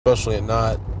especially at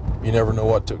night. You never know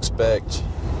what to expect.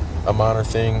 A minor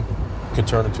thing could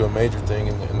turn into a major thing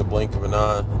in the blink of an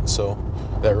eye. So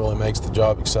that really makes the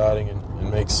job exciting and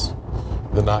makes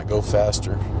the night go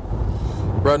faster.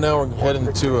 Right now we're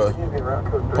heading to a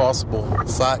possible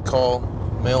fight call,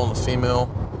 male and a female.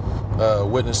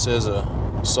 Witness says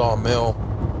saw a male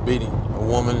beating a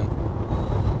woman,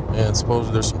 and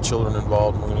supposedly there's some children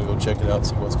involved. We're going to go check it out and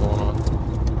see what's going on.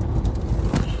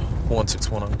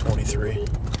 161 on 23.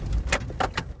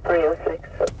 306.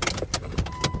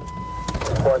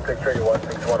 163 to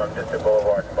 161 on Distant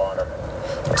Boulevard in Bonham.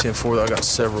 10-4, I got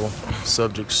several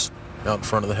subjects out in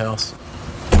front of the house.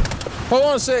 Hold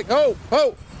on a sec. Oh!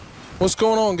 What's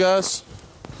going on, guys?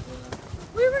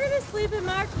 We were gonna sleep in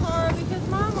my car because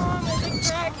my mom is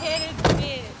a crackheaded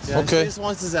bitch. Yeah, okay. She just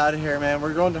wants us out of here, man.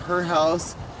 We're going to her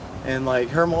house, and like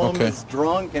her mom is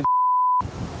drunk and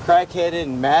crackheaded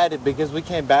and mad because we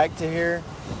came back to here.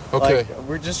 Okay. Like,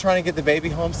 we're just trying to get the baby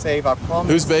home safe. I promise.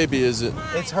 Whose baby is it?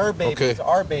 It's her baby. Okay. It's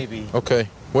our baby. Okay.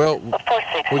 Well,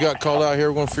 we got called out here.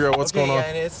 We're going to figure out what's going on. Yeah,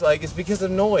 and it's because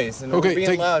of noise and we're Okay,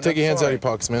 being loud. take your hands out of your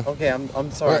pockets, man. Okay,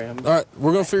 I'm sorry. All right,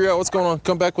 we're going to figure out what's going on.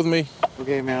 Come back with me.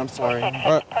 Okay, man, I'm sorry. All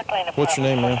right. What's your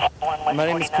name, man? My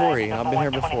name is Corey. I've been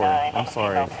here before. I'm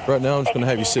sorry. Right now, I'm just going to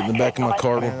have you sit in the back of my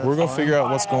car. We're going to figure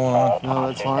out what's going on. No,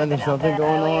 that's fine. There's nothing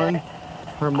going on.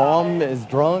 Her mom is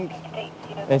drunk,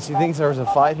 and she thinks there's a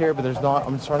fight here, but there's not.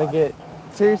 I'm just trying to get,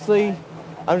 seriously,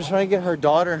 I'm just trying to get her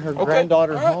daughter and her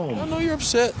granddaughter home. I know you're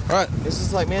upset. All right. It's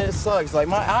just like, man, it sucks. Like,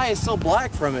 my eye is so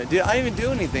black from it. Dude, I didn't even do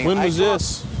anything. When was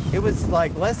this? It was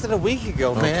like less than a week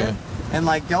ago, man. Okay. And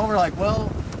like, y'all were like,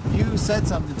 well, you said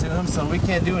something to him, so we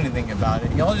can't do anything about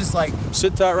it. Y'all just like...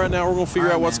 Sit tight right now. We're going to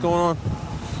figure out what's going on.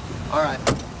 All right.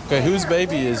 Okay, whose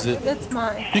baby is it? It's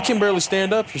mine. You can barely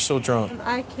stand up. You're so drunk.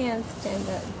 I can't stand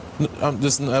up.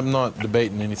 I'm not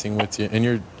debating anything with you. And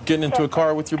you're getting into a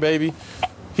car with your baby.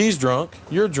 He's drunk.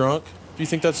 You're drunk. Do you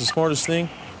think that's the smartest thing?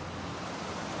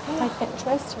 I can't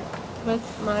trust her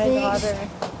with my daughter,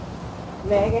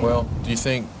 Megan. Well, do you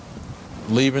think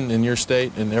leaving in your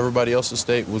state and everybody else's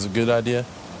state was a good idea?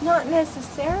 Not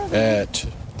necessarily. At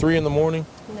 3 in the morning?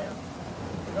 No.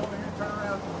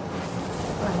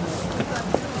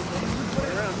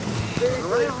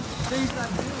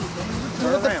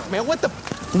 Man, what the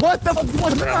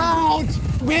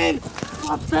ouch, man,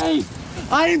 my face.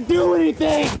 I didn't do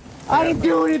anything. Give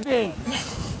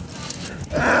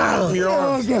him your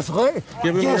arm. Guess what?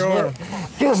 Give him your arm.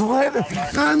 Guess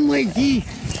what? I'm lanky.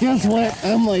 Guess what?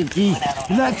 I'm lanky.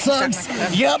 That sucks.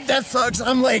 Yep, that sucks.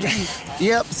 I'm lanky.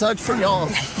 Yep, sucks for y'all.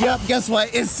 Yep, guess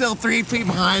what? It's still 3 feet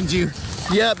behind you.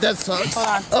 Yep, that sucks.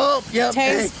 Oh, yep.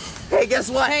 Hey, guess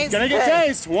what? Can I get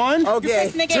taste? One.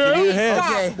 Okay. Two.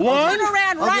 Okay. One. Turn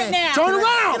around right now. Turn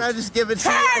around. Can I just give it to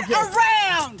you? Turn Okay.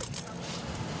 around.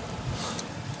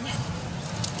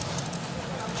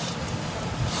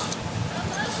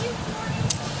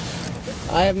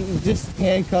 I am just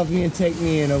handcuff me and take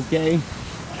me in, okay?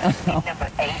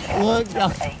 Look.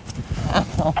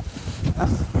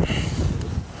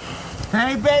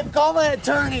 Hey, babe, call my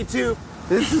attorney too.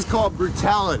 This is called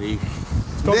brutality.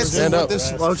 This Stand is up. what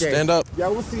this. Okay. Stand up. Yeah,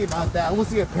 we'll see about that. We'll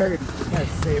see what Perry has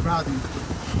to say about these.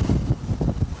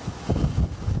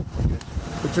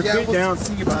 Put your Yeah, feet we'll down.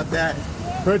 see about that.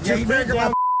 Put your You feet better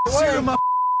down. get my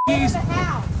keys.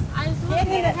 Get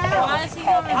in the house.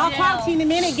 I'll talk to you in a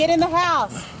minute. Get in the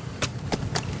house.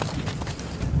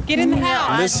 Get in the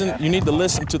house. Listen, you need to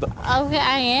listen to the... Okay,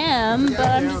 I am, but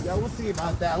I'm just... Yeah, we'll see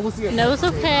about that. We'll see. No, it's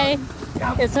okay.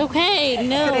 It's okay.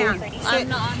 No, I'm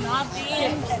not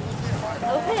being...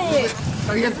 Okay.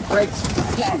 Oh, you have the brakes.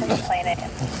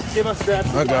 Give us that.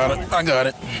 I got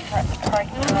it.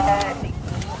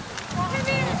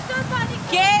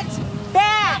 Get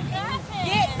back.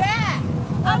 Get back.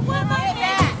 I want my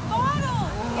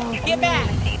back. Get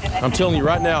back. I'm telling you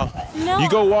right now. No. You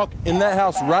go walk in that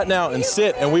house right now and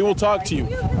sit, and we will talk to you.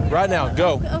 Right now.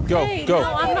 Go. Okay. Go.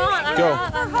 No, I'm not. Go.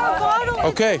 I'm not.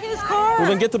 Okay. His car. Well,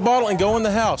 then get the bottle and go in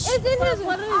the house. It's in his...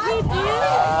 What did he do?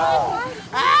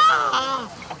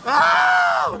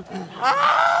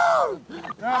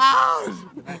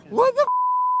 What the?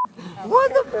 What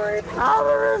the?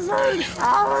 Our wrist hurt.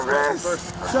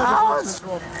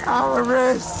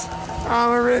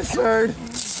 Our wrist hurt.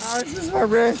 It's just my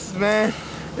wrist, man.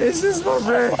 It's just my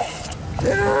wrist.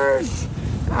 It hurts.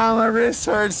 My wrist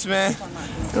hurts, man.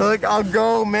 Look, I'll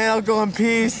go, man. I'll go in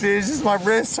peace. It's just my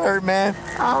wrist hurt, man.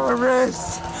 My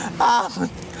wrist.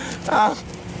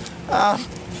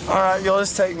 All right, you'll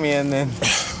just take me in then,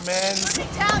 man.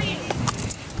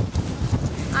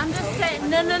 I'm just saying.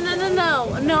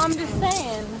 No, I'm just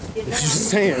saying. Just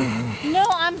saying. No,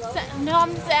 I'm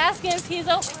just asking if he's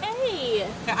okay. okay.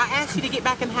 I asked you to get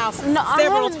back in the house No, I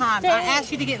several haven't times. stayed. I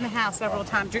asked you to get in the house several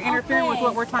times. You're interfering with Okay.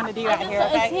 what we're trying to do I out just- here, is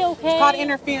okay? he okay? It's called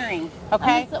interfering,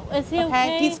 okay? Is he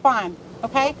okay? He's fine,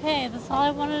 okay? Okay, that's all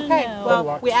I wanted to Okay, know.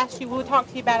 well, we asked you, we'll talk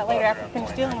to you about it later after we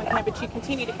finish dealing with him, but you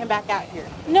continue to come back out here.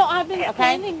 No, I've been Okay?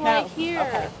 standing No. right here.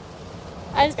 Okay.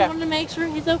 I just go. wanted to make sure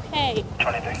he's okay.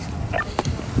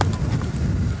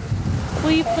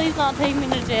 Will you please not take me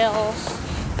to jail?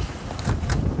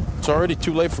 It's already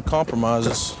too late for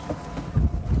compromises.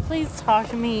 Please talk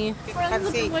to me. Have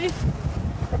a seat. Wait.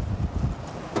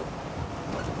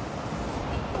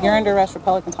 You're under arrest for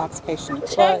public intoxication.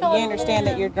 Check Well, on you understand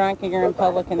him. that you're drunk and you're in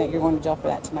public and that you're going to jail for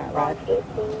that tonight, right?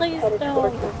 Please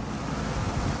don't.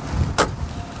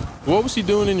 What was he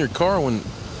doing in your car when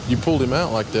you pulled him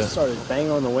out like that? Started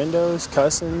banging on the windows,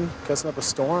 cussing up a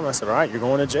storm. I said, all right, you're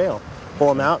going to jail.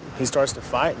 Pull him out. He starts to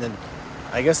fight, and then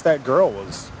I guess that girl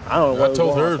was, I don't know what I was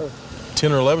told going on her with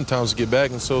 10 or 11 times to get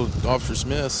back, and so did Officer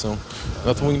Smith. So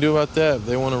nothing we can do about that. If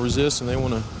they want to resist and they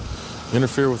want to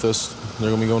interfere with us, they're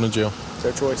going to be going to jail. It's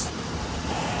their choice.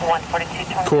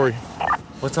 142. Corey,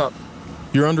 What's up?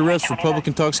 you're under arrest for public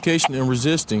intoxication and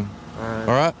resisting. All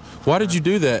right? Why did you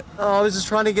do that? Oh, I was just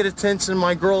trying to get attention to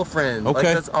my girlfriend.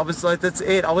 Okay. Like, that's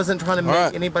it. I wasn't trying to make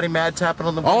right. anybody mad tapping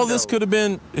on the window. All this could have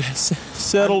been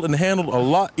settled and handled a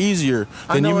lot easier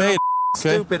I than know you it, made. I'm Okay?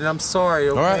 stupid, and I'm sorry,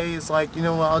 okay? right. It's like, you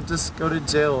know what, I'll just go to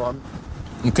jail.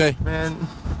 Okay.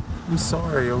 I'm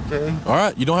sorry, okay? All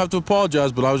right. You don't have to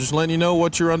apologize, but I was just letting you know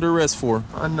what you're under arrest for.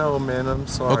 I know, man, I'm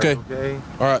sorry, Okay. okay?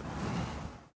 All right.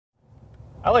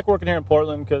 I like working here in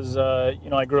Portland because,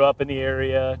 I grew up in the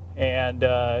area, and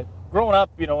growing up,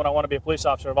 when I want to be a police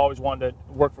officer, I've always wanted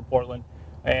to work for Portland.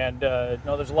 And,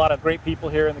 there's a lot of great people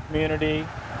here in the community,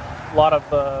 a lot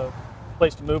of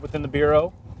place to move within the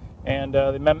Bureau, and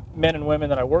the men and women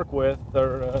that I work with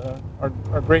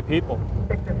are great people.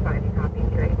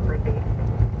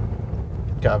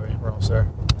 Copy, we're all sir.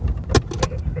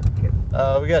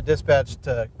 We got dispatched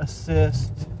to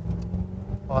assist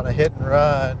on a hit and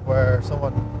run where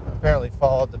someone apparently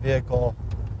followed the vehicle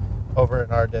over in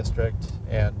our district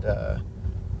and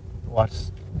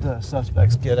watched the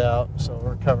suspects get out. So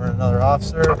we're covering another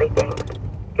officer.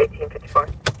 1854.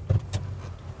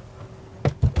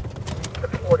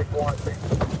 44.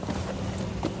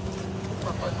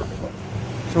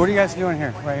 So what are you guys doing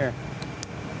here, right here?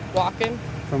 Walking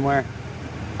From where?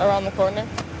 around the corner.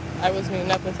 I was meeting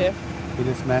up with him. You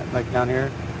just met, like, down here?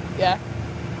 Yeah.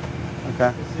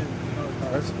 Okay.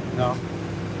 No.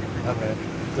 Okay.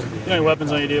 You know any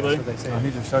weapons on you, do you, buddy? That's what they say.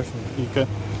 He's just searching. You could.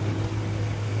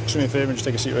 Do me a favor and just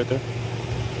take a seat right there.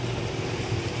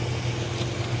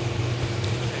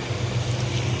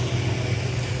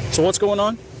 So what's going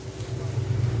on?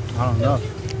 I don't know.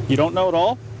 You don't know at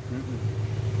all?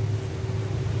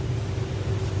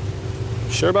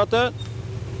 Sure about that?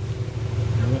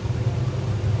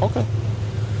 Okay.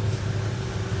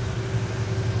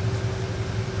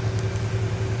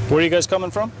 Where are you guys coming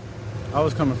from? I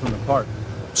was coming from the park.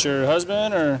 It's your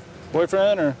husband or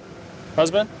boyfriend or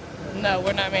husband? No,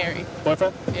 we're not married.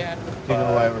 Boyfriend? Yeah. Do you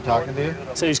know why we're talking to you?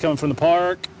 Say he's coming from the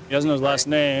park. He doesn't know his last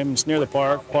name. It's near the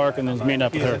park, and then he's meeting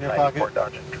up with Keys in her. your pocket?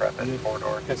 Dodge Intrepid,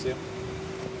 4-door. I see him.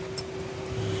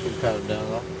 Can you pat him down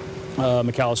at all?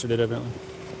 McAllister did, evidently.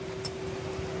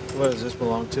 What does this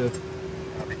belong to?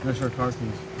 Where's our car keys?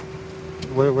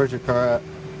 Where's your car at?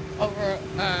 Over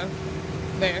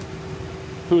there.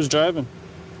 Who was driving?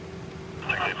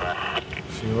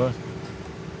 She was.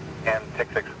 And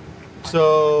 66.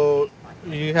 So,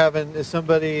 is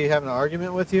somebody having an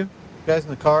argument with you? Guys in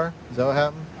the car? Is that what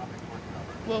happened?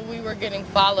 Well, we were getting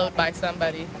followed by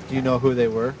somebody. Do you know who they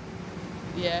were?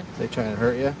 Yeah. They trying to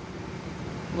hurt you?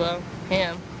 Well,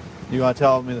 him. You want to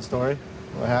tell me the story?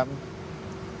 What happened?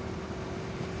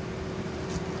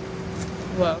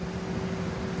 Well,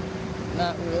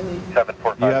 not really.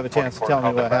 745. You have a chance to tell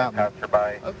me what happened.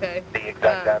 By Okay. the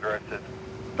exact address is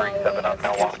Following 37 on us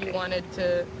because Milwaukee. she wanted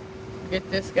to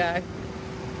get this guy.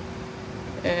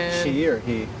 And She or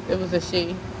he? it was a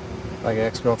she. Like an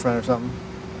ex-girlfriend or something?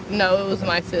 No, it was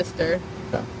my sister.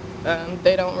 Okay.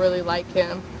 They don't really like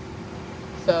him.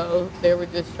 So they were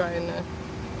just trying to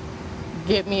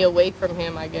get me away from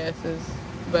him, I guess.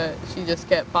 But she just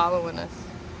kept following us.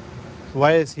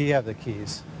 Why does he have the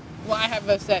keys? Well, I have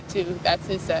a set too. That's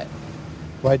his set.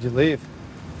 Why'd you leave?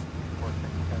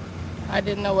 I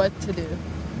didn't know what to do.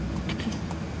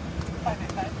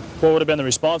 What would have been the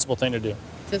responsible thing to do?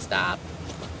 To stop.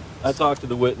 I talked to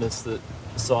the witness that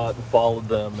saw it and followed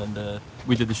them, and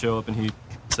we did the show up, and he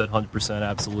said 100%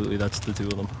 absolutely that's the two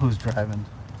of them. Who's driving?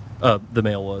 The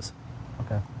male was.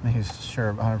 Okay. He's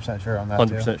sure, 100% sure on that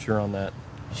 100% sure on that.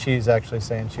 She's actually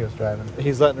saying she was driving.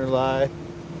 He's letting her lie.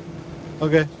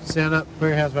 Okay, stand up. Put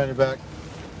your hands behind your back.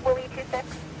 Willie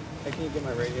 26. I can't get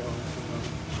my radio on.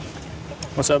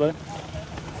 What's up, buddy?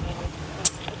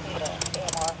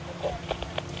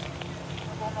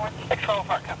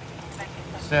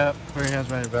 Stand up. Put your hands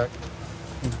behind your back.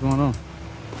 What's going on?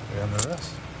 You're under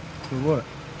arrest. For what?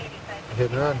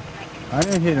 Hit and run. I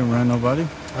didn't hit and run nobody.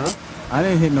 Huh? I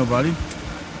didn't hit nobody.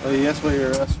 Well, that's what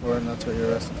you're arrested for, and that's what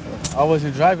you're arrested for. I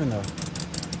wasn't driving though.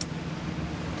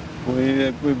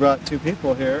 We brought 2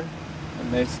 people here,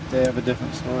 and they have a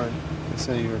different story. They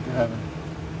say you were driving.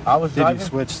 I was Did driving. you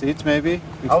switch seats maybe?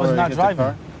 I was before not you hit the driving.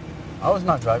 car? I was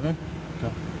not driving.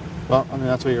 Okay. Well, I mean,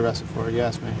 that's what you're arrested for. You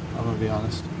asked me. I'm going to be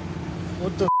honest.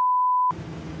 What the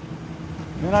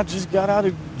Man, I just got out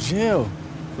of jail.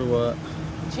 For what?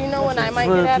 Do you know when I might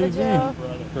For get a out of PV. jail?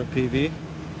 For PV?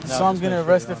 So I'm getting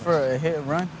arrested for a hit and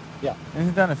run? Yeah.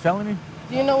 Isn't that a felony?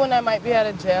 Do you know when I might be out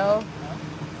of jail?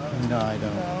 No, I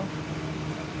don't. No.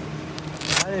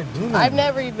 I didn't do nothing. I've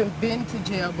never even been to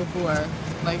jail before.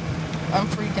 Like, I'm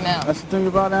freaking out. That's the thing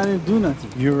about it, I didn't do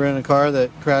nothing. You were in a car that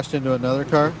crashed into another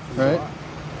car, right?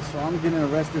 So I'm getting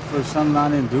arrested for something I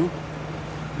didn't do?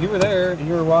 You were there and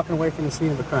you were walking away from the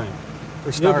scene of the crime.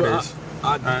 For starters.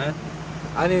 I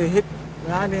didn't hit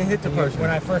the person. When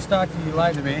I first talked to you, you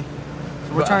lied to me.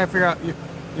 So we're trying to figure out.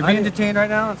 You're being detained right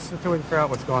now. Let's until we figure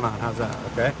out what's going on. How's that?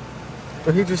 Okay.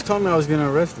 But he just told me I was getting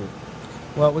arrested.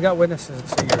 Well, we got witnesses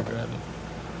that say you were driving.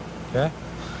 Okay.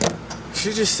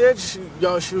 She just said she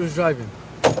was driving.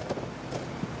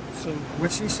 So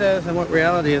what she says and what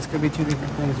reality is could be 2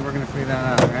 different things. We're gonna figure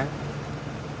that out, right?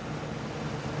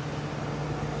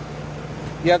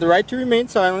 You have the right to remain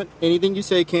silent. Anything you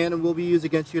say can and will be used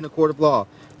against you in a court of law.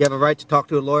 You have a right to talk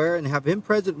to a lawyer and have him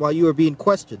present while you are being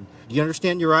questioned. Do you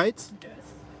understand your rights? Yes.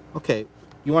 Okay.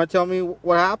 You want to tell me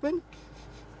what happened?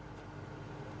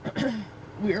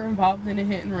 We were involved in a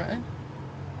hit and run.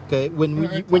 Okay.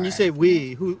 When you say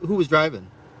we, who was driving?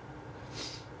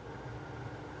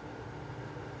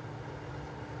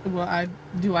 Well,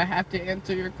 do I have to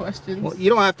answer your questions? Well,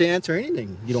 you don't have to answer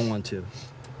anything you don't want to.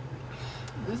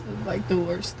 This is like the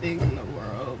worst thing in the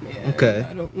world, man. Okay.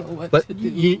 I don't know what But to do.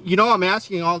 you know I'm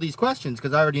asking all these questions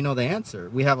because I already know the answer.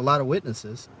 We have a lot of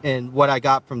witnesses. And what I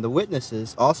got from the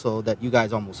witnesses also that you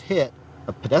guys almost hit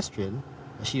a pedestrian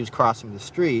as she was crossing the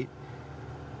street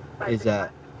is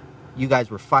that you guys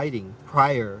were fighting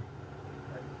prior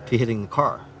to hitting the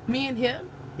car. Me and him?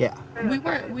 Yeah.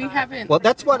 We haven't. Well,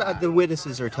 that's what the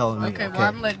witnesses are telling me. Okay, well,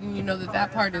 I'm letting you know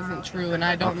that part isn't true, and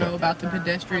I don't know about the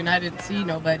pedestrian. I didn't see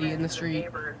nobody in the street.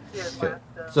 Okay.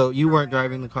 So you weren't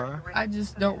driving the car? I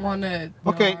just don't want to.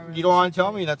 Okay, you don't want to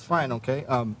tell me, that's fine, okay?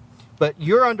 But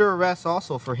you're under arrest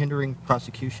also for hindering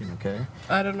prosecution, okay?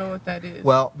 I don't know what that is.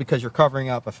 Well, because you're covering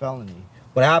up a felony.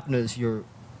 What happened is your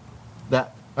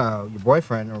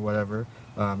boyfriend or whatever,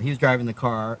 he was driving the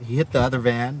car. He hit the other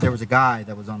van. There was a guy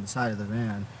that was on the side of the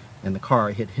van, and the car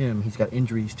hit him. He's got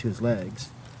injuries to his legs.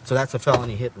 So that's a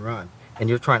felony hit and run. And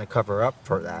you're trying to cover up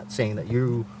for that, saying that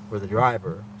you were the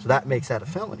driver. So that makes that a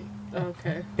felony.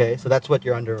 Okay. Okay, so that's what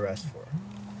you're under arrest for.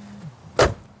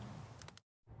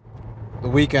 The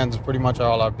weekends pretty much are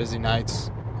all our busy nights.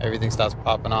 Everything starts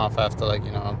popping off after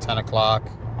 10 o'clock.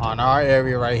 On our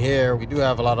area right here, we do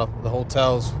have a lot of the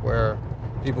hotels where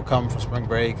people come for spring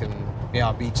break and be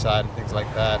on beachside and things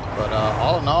like that. But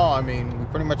all in all, I mean, we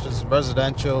pretty much is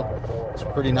residential. It's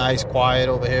pretty nice, quiet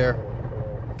over here.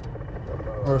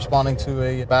 We're responding to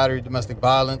a battery domestic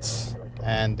violence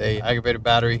and a aggravated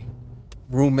battery.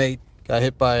 Roommate got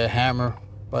hit by a hammer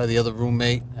by the other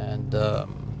roommate, and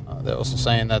they're also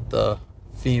saying that the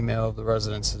female of the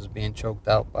residence is being choked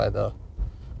out by the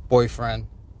boyfriend,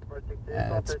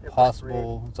 and it's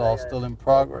possible it's all still in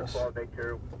progress.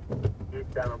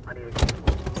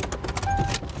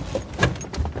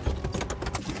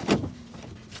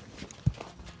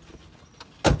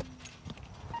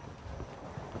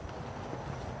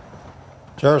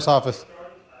 Sheriff's office.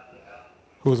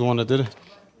 Who's the one that did it?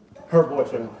 Her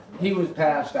boyfriend. He was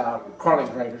passed out,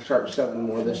 chronic drinker, started selling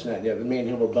more, this and that and the other. Me and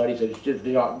him were buddies. I just did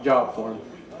the job for him.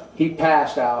 He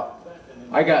passed out.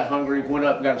 I got hungry, went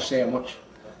up and got a sandwich.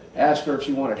 Asked her if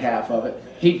she wanted half of it.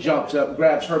 He jumps up,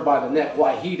 grabs her by the neck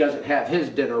while he doesn't have his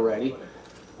dinner ready.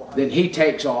 Then he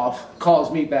takes off,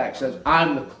 calls me back, says,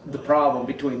 I'm the problem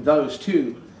between those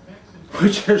two.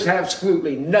 Which there's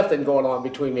absolutely nothing going on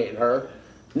between me and her.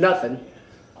 Nothing.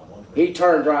 He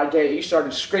turned around, he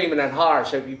started screaming and hollering,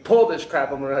 said, if you pull this crap,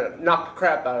 I'm going to knock the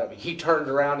crap out of you. He turned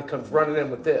around and comes running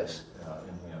in with this.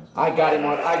 I got him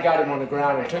on the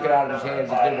ground and took it out of his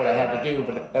hands and did what I had to do,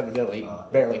 but evidently he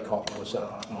barely caught what's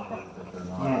up.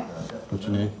 What's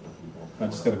your name? I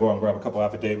just got to go out and grab a couple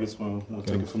affidavits. We'll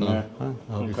take it from there.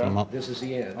 I'll be from up. This is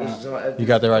the end. This is, You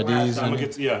got their IDs? I'm gonna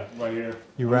get to, yeah, right here.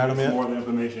 You ran them yet? More of the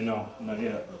information? No, not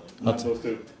yet. Not those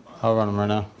two. I'll run them right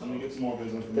now. Let me get some more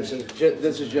business information.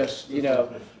 This is just, you know,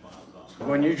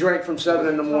 when you drink from 7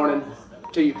 in the morning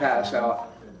till you pass out.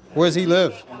 Where's he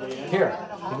live? Here.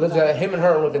 He lives, him and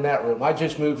her live in that room. I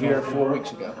just moved here 4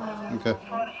 weeks ago. Okay.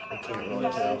 I can't really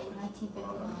tell.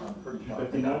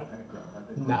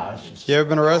 No, it's just. You ever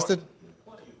been arrested?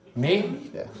 Me?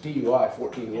 Yeah. DUI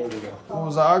 14 years ago. What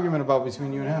was the argument about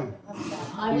between you and him?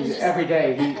 Every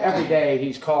day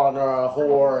he's calling her a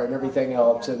whore and everything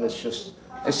else, and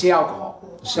it's the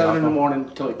alcohol. 7 in the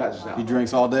morning till he passes out. He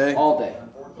drinks all day? All day.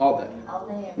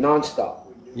 Non-stop.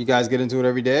 You guys get into it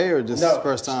every day or just No.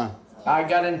 first time? I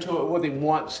got into it with him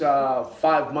once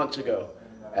 5 months ago.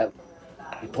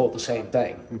 He pulled the same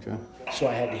thing. Okay. So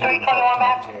I had to hit him a couple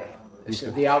times here. It's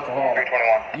the alcohol.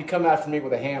 You come after me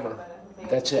with a hammer,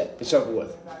 that's it. It's over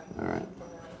with. All right.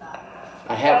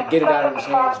 I had to get it out of his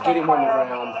hands, get him on the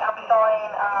ground.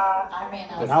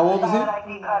 And how old is he?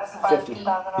 50.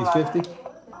 He's 50?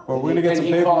 Well, we're gonna get some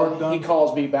paperwork done. He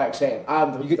calls me back saying,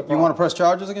 "I'm the You want to press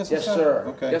charges against Yes, this guy? sir.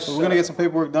 Okay. Yes, so we're gonna get some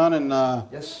paperwork done and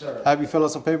Yes, sir. have you fill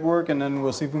out some paperwork, and then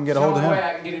we'll see if we can get a There's hold of no him. way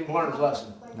I can get him to learn his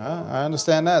lesson. I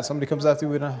understand that. Somebody comes after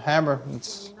you with a hammer.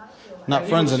 It's not And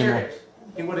he friends was anymore. serious.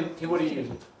 He would have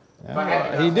used it. If I Yeah,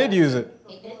 had he did use it.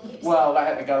 Well, I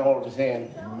had to got a hold of his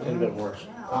hand. It would have been worse.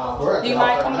 Do you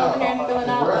mind coming over here and filling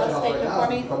out a statement for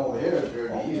me? Come over here, it's very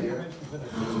easier.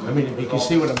 I mean, if you can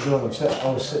see what I'm doing,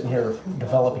 I was sitting here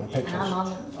developing pictures.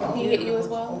 He hit you as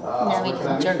well? No, he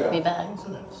just jerked me back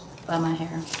by my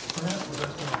hair.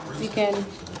 You can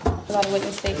fill out a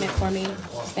witness statement for me,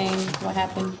 saying what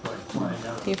happened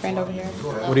to your friend over here.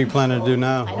 What are you planning to do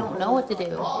now? I don't know what to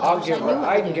do.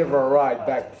 I can give her a ride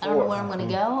back and I don't know where forth. I'm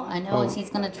gonna go. I know he's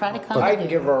gonna try to come. I can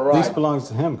give her a Lease ride. belongs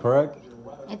to him, correct?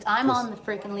 I'm on the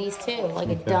freaking lease too, like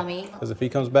a dummy. Because if he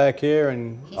comes back here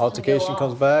and He's gonna altercation go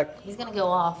comes off. back, He's gonna go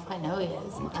off. I know he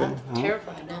is. Okay. I'm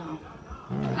terrified now.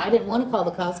 I didn't want to call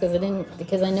the cops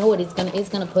because I know what it's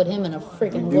gonna put him in a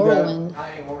freaking whirlwind.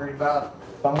 I ain't worried about it.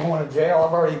 If I'm going to jail,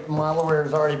 my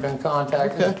lawyer's already been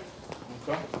contacted.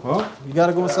 Okay. Well, you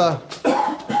gotta go inside. You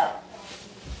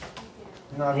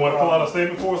want to fill out a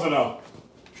statement for us or no?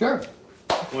 Sure.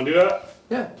 You want to do that?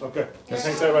 Yeah. Okay. This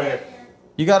thing's right here.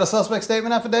 You got a suspect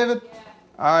statement affidavit?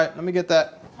 All right, let me get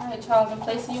that. All right, Charles, I'm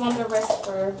placing you under arrest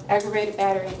for aggravated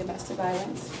battery and domestic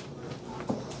violence.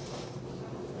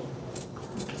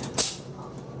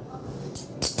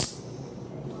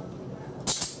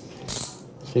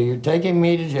 So you're taking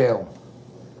me to jail.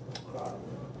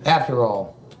 After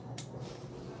all.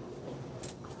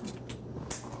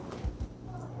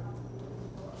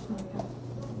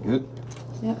 Good.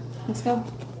 Yep, let's go.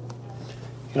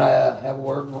 Can I have a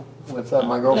word with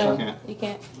my girlfriend? No, you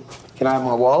can't. Can I have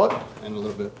my wallet? In a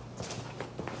little bit.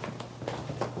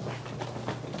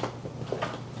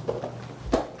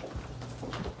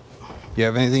 You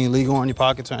have anything illegal in your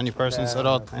pockets or on your persons at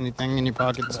all? Anything in your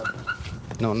pockets?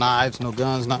 No knives, no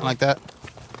guns, nothing like that?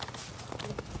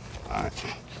 All right.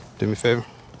 Do me a favor.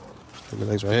 Put your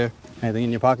legs right here. Anything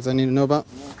in your pockets I need to know about?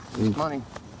 Just money.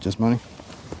 Just money?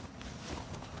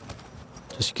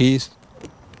 Just your keys?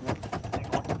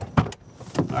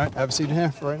 All right, have a seat in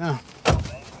here for right now.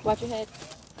 Watch your head.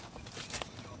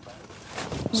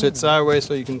 Sit sideways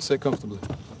so you can sit comfortably.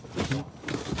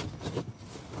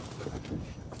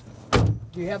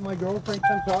 Do you have my girlfriend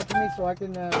come talk to me so I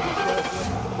can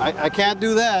I can't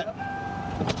do that.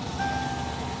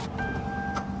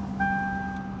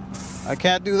 I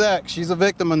can't do that. She's a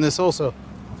victim in this also.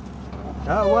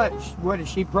 Oh, what? What, is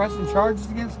she pressing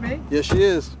charges against me? Yes, she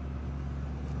is.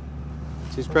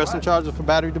 She's pressing charges for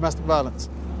battery domestic violence.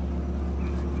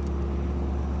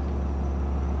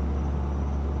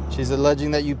 She's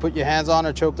alleging that you put your hands on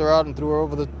her, choked her out, and threw her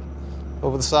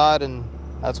over the side, and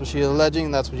that's what she's alleging,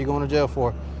 and that's what you're going to jail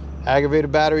for.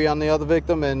 Aggravated battery on the other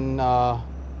victim and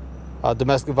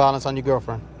domestic violence on your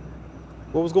girlfriend.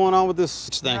 What was going on with this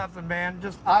thing? Nothing, man.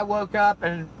 Just I woke up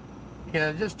and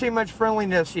just too much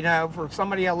friendliness, for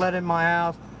somebody I let in my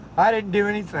house. I didn't do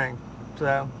anything.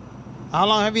 So. How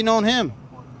long have you known him?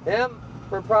 Him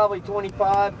for probably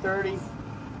 25, 30.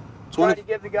 Tried to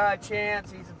give the guy a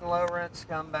chance. He's a low rent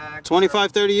scumbag.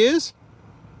 25, 30 years?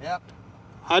 Yep.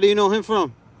 How do you know him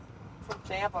from? From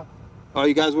Tampa. Oh,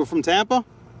 you guys were from Tampa?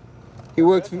 He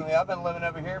worked for... I've been living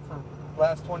over here for the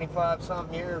last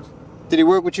 25-something years. Did he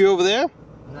work with you over there?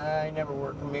 Nah, he never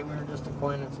worked with me. We were just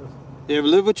acquaintances. Did he ever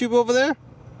live with you over there?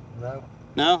 No.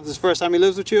 No? This is the first time he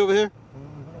lives with you over here?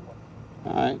 Mm-hmm.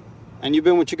 All right. And you've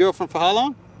been with your girlfriend for how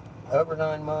long? Over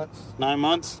 9 months. 9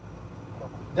 months?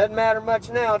 Doesn't matter much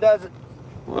now, does it?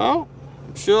 Well,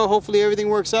 I'm sure hopefully everything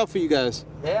works out for you guys.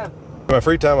 Yeah. In my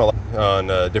free time, I like on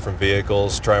different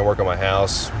vehicles, try and work on my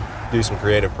house, do some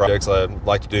creative projects. I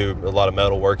like to do a lot of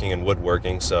metalworking and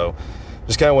woodworking, so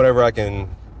just kind of whatever I can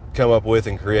come up with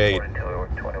and create.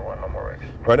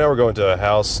 Right now we're going to a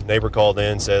house. Neighbor called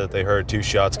in, said that they heard 2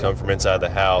 shots come from inside the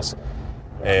house,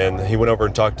 and he went over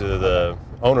and talked to the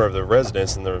owner of the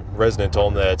residence, and the resident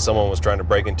told him that someone was trying to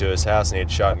break into his house and he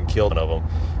had shot and killed one of them.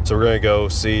 So we're going to go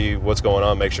see what's going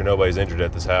on, make sure nobody's injured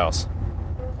at this house.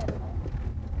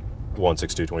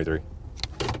 16223.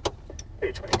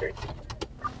 823.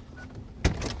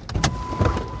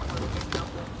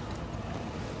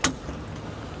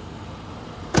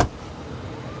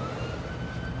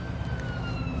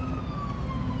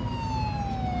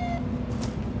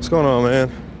 What's going on,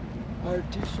 man? I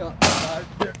heard 2 shots fired.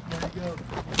 There you go.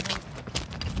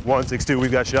 162,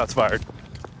 we've got shots fired.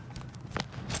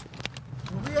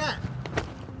 Where we at?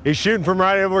 He's shooting from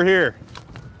right over here.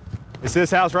 It's this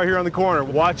house right here on the corner.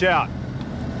 Watch out.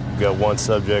 We've got one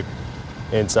subject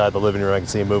inside the living room. I can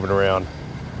see him moving around.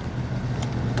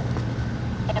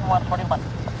 141.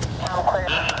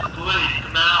 Police,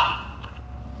 come out.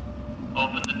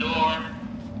 Open the door.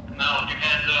 Come out with your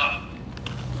hands up.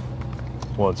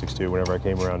 162, whenever I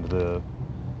came around to the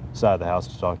side of the house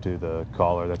to talk to the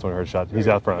caller, that's when I heard a shot. He's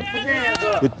out front. Hands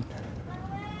up. It-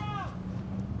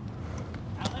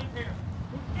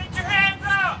 Get your hands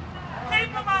up.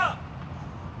 Keep them up.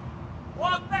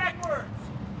 Walk backwards.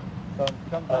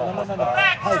 Come back. No.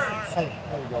 Backwards. Hey,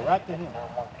 there you go. Right to him.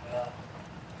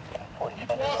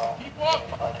 Keep walking.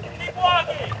 Keep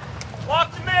walking.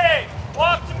 Walk to me.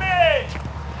 Walk to me.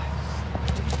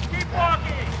 Keep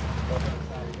walking.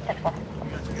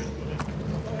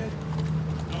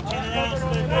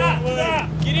 Stop.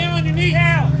 Get in on your knees.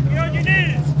 Get on your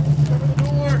knees.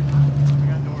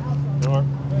 Door.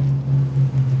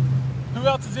 Who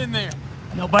else is in there?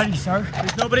 Nobody, sir.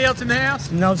 There's nobody else in the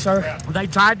house? No, sir. They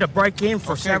tried to break in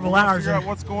for several hours. Figure out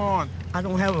what's going on. I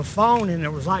don't have a phone, and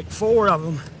there was like 4 of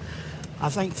them. I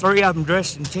think 3 of them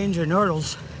dressed in ginger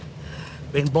noodles,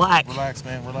 in black. Relax,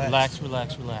 man. Relax.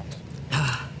 Relax.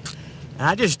 And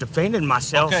I just defended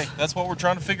myself. Okay, that's what we're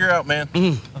trying to figure out, man.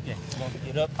 Okay, come on,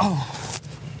 get up. Oh.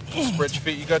 Spread your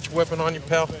feet. You got your weapon on you,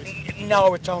 pal?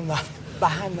 No, it's on the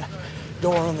behind the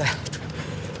door on the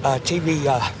TV.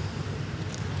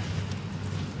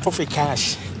 Trophy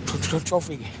cache.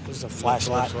 Trophy is a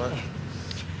flashlight. You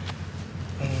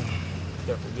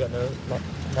got another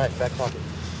knife, back pocket.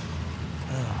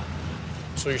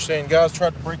 So you're saying guys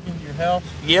tried to break into your house?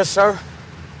 Yes, sir.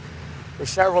 For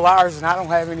several hours, and I don't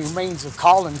have any means of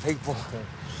calling people. Okay.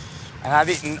 And I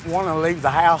didn't want to leave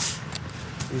the house.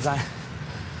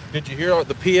 Did you hear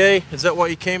the PA? Is that why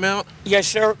you came out? Yes,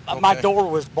 sir. Okay. My door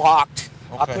was blocked.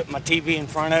 I Okay. put my TV in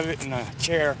front of it and a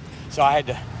chair, so I had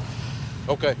to.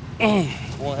 Okay. I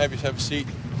want to have you have a seat.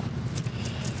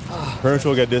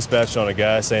 Burnsville got dispatched on a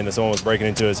guy saying that someone was breaking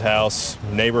into his house.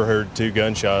 Neighbor heard 2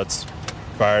 gunshots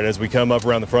fired. As we come up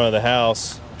around the front of the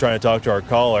house, trying to talk to our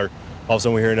caller, all of a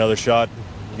sudden we hear another shot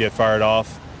get fired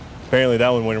off. Apparently that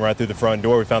one went right through the front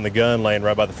door. We found the gun laying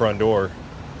right by the front door.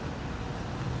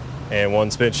 And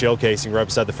one spent shell casing right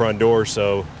beside the front door,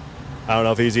 so I don't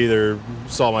know if he's either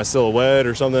saw my silhouette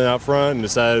or something out front and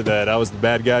decided that I was the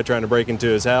bad guy trying to break into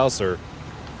his house or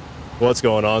what's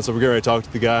going on. So we're going to talk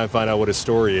to the guy and find out what his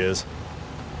story is.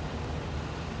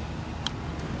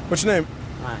 What's your name?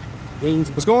 Hi, Dean.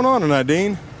 What's going on tonight,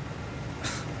 Dean?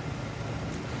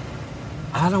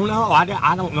 I don't know. I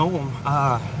don't know them.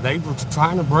 They were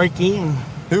trying to break in.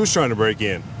 Who was trying to break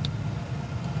in?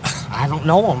 I don't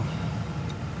know them.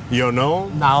 You don't know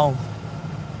them? No.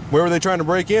 Where were they trying to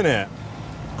break in at?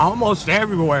 Almost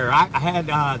everywhere. I had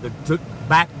the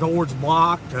back doors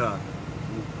blocked,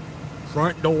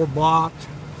 front door blocked,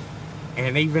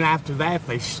 and even after that,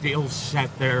 they still sat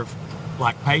there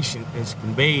like patient as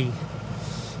can be.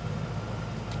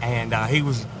 And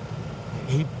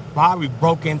he probably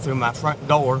broke in through my front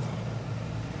door.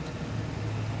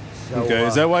 So, Okay,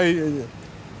 is that why you,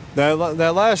 that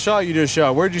last shot you just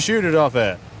shot, where'd you shoot it off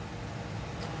at?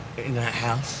 In that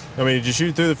house. I mean, did you shoot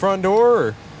it through the front door,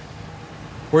 or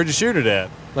where'd you shoot it at?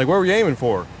 Like, where were you aiming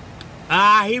for?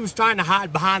 He was trying to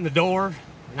hide behind the door,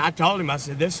 and I told him, I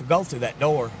said, this will go through that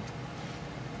door.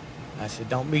 I said,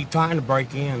 don't be trying to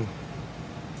break in.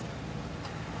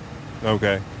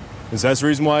 Okay. Is that the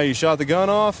reason why you shot the gun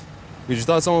off? You just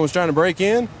thought someone was trying to break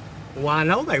in? Well, I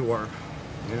know they were.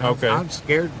 You know, Okay. I'm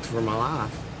scared for my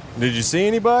life. Did you see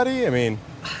anybody? I mean,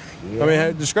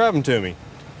 describe them to me.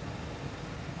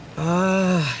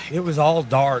 It was all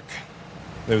dark.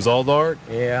 It was all dark?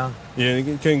 Yeah.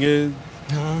 You couldn't get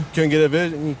Huh? Couldn't get a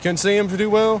vision. You couldn't see him too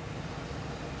well.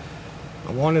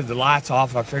 I wanted the lights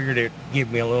off. I figured it'd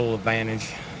give me a little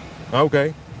advantage.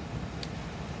 Okay.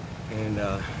 And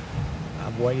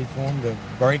I've waited for them to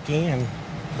break in.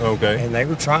 Okay. And they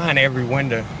were trying every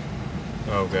window.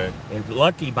 Okay. And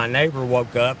lucky my neighbor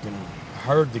woke up and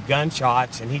heard the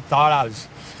gunshots, and he thought I was,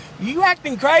 you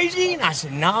acting crazy? And I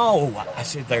said, no. I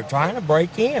said, they're trying to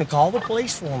break in. Call the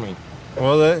police for me.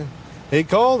 Well, he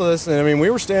called us, and I mean, we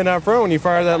were standing out front when you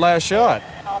fired that last shot.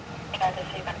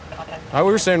 We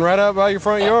were standing right out by your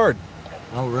front yard.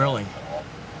 Oh, really?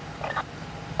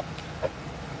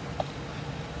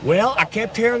 Well, I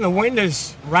kept hearing the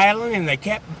windows rattling, and they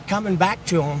kept coming back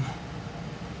to them.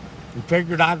 And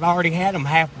figured I'd already had them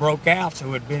half broke out, so it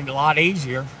would have been a lot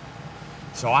easier.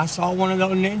 So I saw one of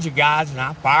those ninja guys, and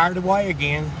I fired away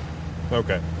again.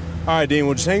 Okay. All right, Dean,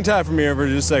 well, just hang tight for me for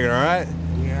just a second, all right?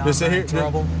 Yeah, just I'm in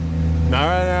trouble. All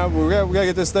right, now, we gotta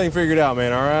get this thing figured out,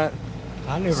 man, all right?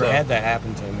 I never had that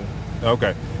happen to me.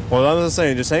 Okay. Well, I was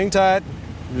saying, just hang tight.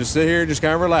 Just sit here, just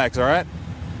kind of relax, all right?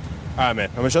 All right, man.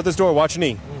 I'm gonna shut this door. Watch your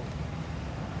knee.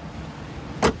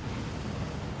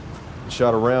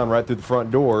 Shot around right through the front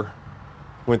door.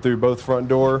 Went through both front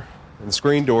door and the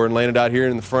screen door and landed out here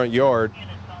in the front yard,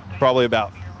 probably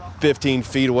about 15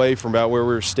 feet away from about where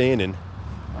we were standing.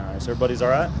 All right, so everybody's all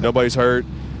right? Nobody's hurt.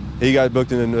 He got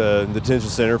booked in the detention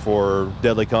center for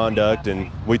deadly conduct,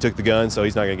 and we took the gun, so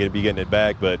he's not going to be getting it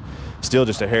back. But still,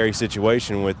 just a hairy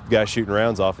situation with guys shooting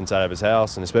rounds off inside of his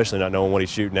house, and especially not knowing what he's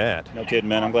shooting at. No kidding,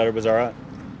 man. I'm glad everybody's all right.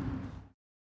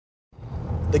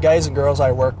 The guys and girls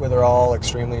I work with are all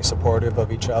extremely supportive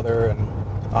of each other, and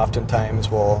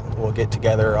oftentimes we'll get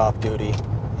together off duty.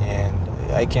 And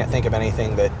I can't think of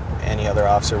anything that any other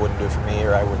officer wouldn't do for me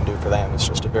or I wouldn't do for them. It's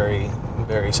just a very,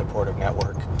 very supportive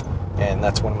network. And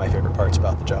that's one of my favorite parts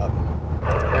about the job.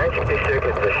 1956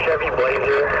 is the Chevy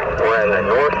Blazer. We're on the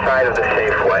north side of the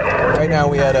Safeway. Right now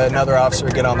we had another officer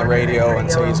get on the radio and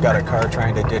say he's got a car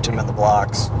trying to ditch him in the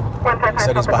blocks. He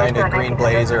said he's behind a green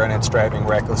Blazer and it's driving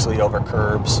recklessly over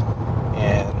curbs.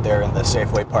 And they're in the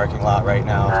Safeway parking lot right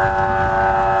now.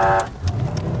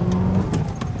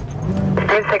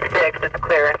 1066, it's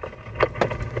clear.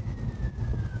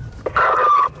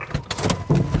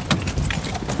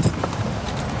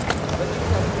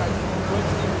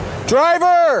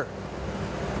 Driver!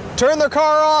 Turn the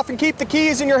car off and keep the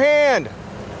keys in your hand.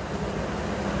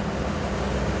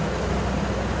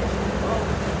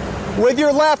 With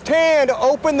your left hand,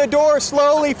 open the door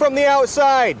slowly from the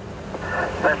outside.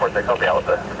 946, I'll be out with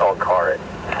the stalled car at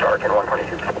Stark and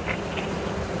 122.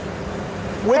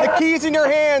 With the keys in your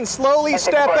hand, slowly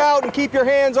step out and keep your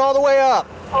hands all the way up.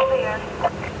 Hold here.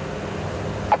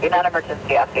 You're not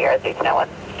emergency after here, as you know it.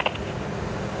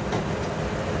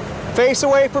 Face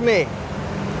away from me.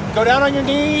 Go down on your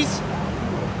knees.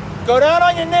 Go down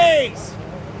on your knees.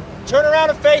 Turn around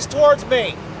and face towards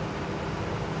me.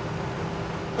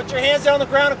 Put your hands down on the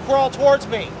ground and crawl towards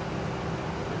me.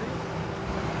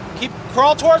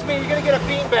 Crawl towards me, you're gonna get a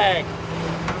beanbag.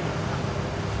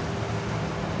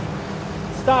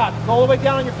 Stop, go all the way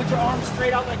down, put your arms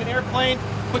straight out like an airplane,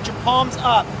 put your palms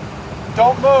up.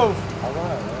 Don't move. All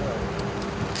right.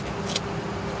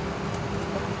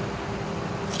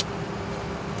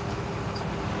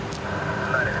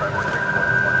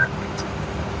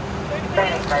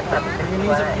 Bring your knees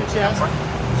up to your chest.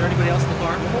 Is there anybody else in the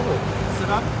car? Sit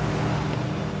up.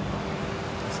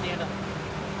 Stand up.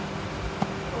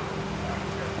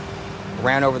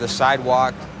 Ran over the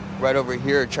sidewalk right over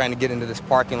here trying to get into this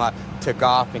parking lot, took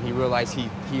off, and he realized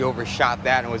he overshot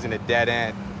that and was in a dead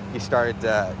end. He started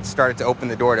to open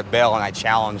the door to bail, and I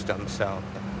challenged him, so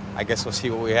I guess we'll see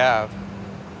what we have.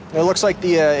 It looks like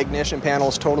the ignition panel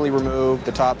is totally removed,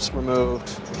 the top's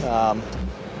removed.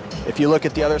 If you look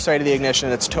at the other side of the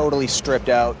ignition, it's totally stripped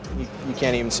out. You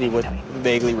can't even see what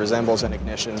vaguely resembles an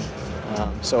ignition.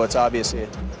 So it's obviously,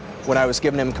 when I was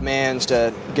giving him commands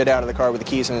to get out of the car with the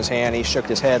keys in his hand, he shook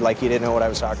his head like he didn't know what I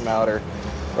was talking about, or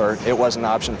it wasn't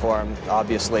an option for him.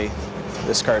 Obviously,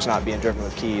 this car's not being driven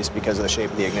with keys because of the shape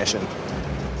of the ignition.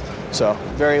 So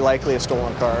very likely a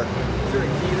stolen car. Is there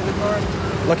a key to the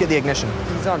car? Look at the ignition.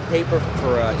 He's on paper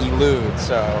for elude,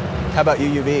 so. How about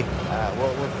UUV?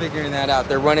 Well, we're figuring that out.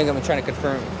 They're running him and trying to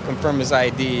confirm his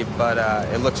ID, but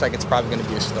it looks like it's probably going to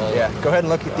be a stolen. Yeah, go ahead and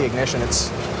look at the ignition.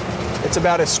 It's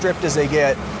about as stripped as they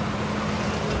get.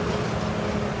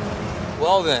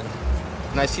 Well then,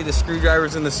 and I see the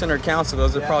screwdrivers in the center console.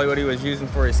 Those are probably what he was using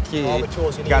for his key. All the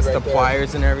tools you need Got right the there.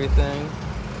 pliers and everything.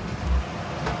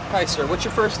 Hi, sir. What's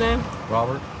your first name?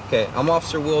 Robert. Okay, I'm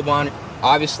Officer Wilbon.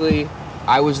 Obviously,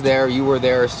 I was there, you were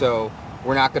there, so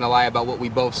we're not going to lie about what we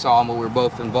both saw and what we were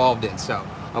both involved in. So,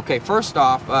 okay, first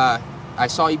off, I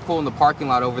saw you pull in the parking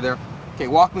lot over there. Okay,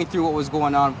 walk me through what was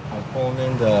going on. I'm pulling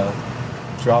in to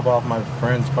drop off my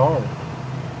friend's car.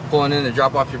 Pulling in to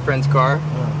drop off your friend's car?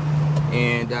 Yeah.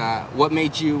 And what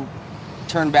made you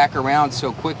turn back around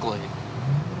so quickly?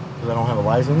 Because I don't have a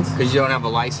license. Because you don't have a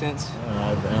license?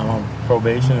 And I'm on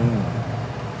probation.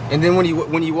 And then when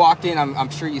you walked in, I'm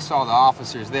sure you saw the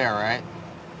officers there, right?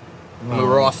 No. We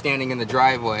were all standing in the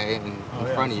driveway in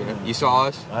front of you. You saw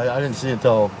us? I didn't see it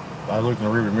until I looked in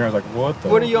the rearview mirror. I was like, what the?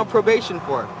 What are you on probation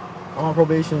for? I'm on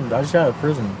probation. I just got out of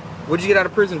prison. What did you get out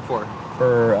of prison for?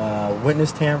 For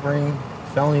witness tampering,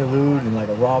 felony elude, and like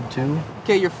a rob too.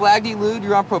 Okay, you're flagged elude.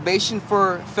 You're on probation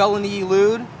for felony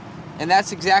elude, and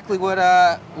that's exactly what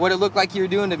it looked like you were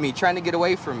doing to me, trying to get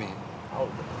away from me.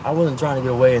 I wasn't trying to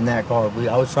get away in that car.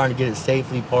 I was trying to get it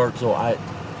safely parked, so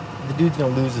the dude's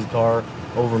gonna lose his car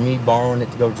over me borrowing it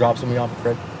to go drop somebody off at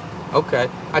Fred. Okay,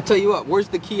 I tell you what. Where's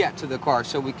the key at to the car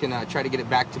so we can try to get it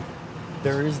back to?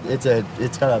 There is.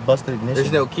 It's got a busted ignition.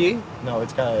 There's no key? No,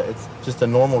 it's just a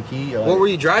normal key. What were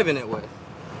you driving it with?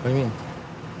 What do you mean?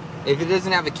 If it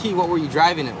doesn't have a key, what were you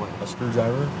driving it with? A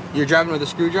screwdriver. You're driving with a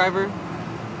screwdriver?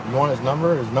 You want his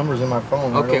number? His number's in my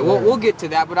phone. Okay, right we'll get to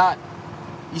that, but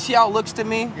you see how it looks to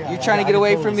me? Yeah, you're trying to get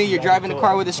away from me. You're driving a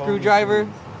car with a totally screwdriver.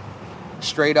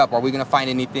 Straight up, are we gonna find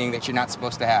anything that you're not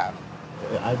supposed to have?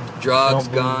 Drugs,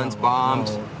 guns,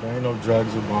 bombs? No, there ain't no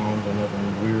drugs or bombs or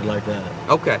nothing weird like that.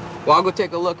 Okay. Well, I'll go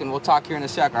take a look and we'll talk here in a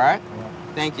sec, all right?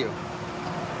 Thank you.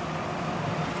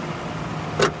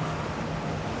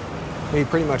 He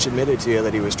pretty much admitted to you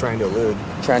that he was trying to elude.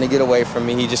 Trying to get away from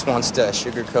me. He just wants to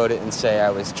sugarcoat it and say I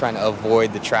was trying to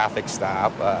avoid the traffic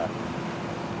stop.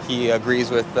 He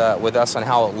agrees with us on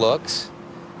how it looks.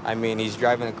 I mean, he's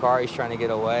driving a car, he's trying to get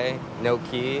away, no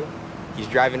key. He's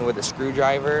driving with a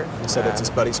screwdriver. He said it's his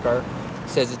buddy's car?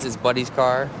 Says it's his buddy's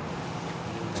car.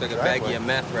 Looks like a baggie of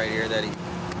meth right here that he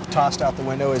tossed out the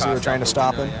window as you were trying to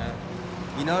stop him? Yeah.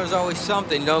 You know, there's always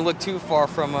something. You don't look too far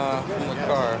from the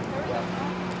car.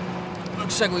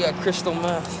 Looks like we got crystal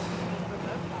meth.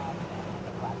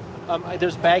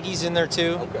 There's baggies in there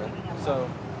too. Okay. So,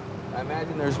 I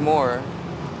imagine there's more.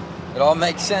 It all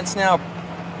makes sense now.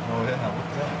 Oh yeah,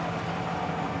 what's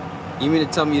that? You mean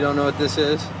to tell me you don't know what this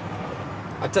is?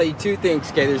 I'll tell you two things,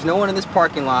 okay? There's no one in this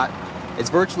parking lot. It's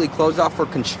virtually closed off for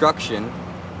construction,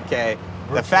 okay?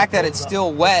 The fact that it's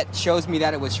still wet shows me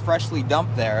that it was freshly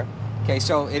dumped there. Okay,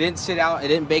 so it didn't sit out, it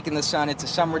didn't bake in the sun. It's a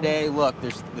summer day. Look,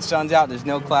 the sun's out, there's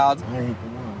no clouds.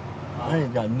 I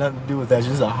ain't got nothing to do with that. It's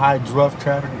just a high, rough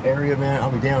traffic area, man.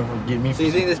 I'll be down for getting me. So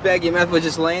you think this baggie of meth was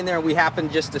just laying there and we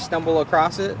happened just to stumble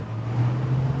across it?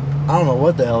 I don't know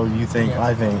what the hell you think.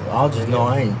 I think I'll just know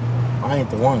I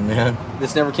ain't the one, man.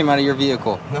 This never came out of your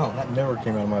vehicle? No, that never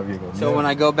came out of my vehicle. So when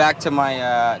I go back to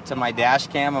my dash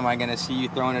cam, am I gonna see you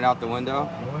throwing it out the window?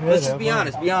 ahead, Let's just be fun.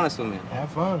 honest. Be honest with me. Have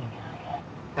fun.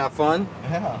 Have fun?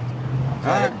 Yeah. All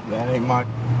right. That ain't my.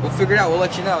 We'll figure it out. We'll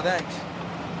let you know. Thanks.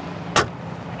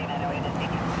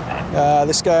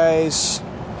 This guy's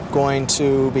going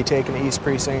to be taken to East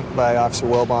Precinct by Officer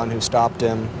Wilbon, who stopped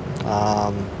him.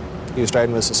 He was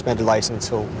driving with a suspended license.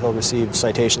 He'll receive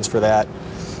citations for that.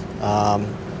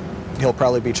 He'll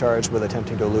probably be charged with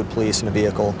attempting to elude police in a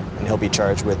vehicle, and he'll be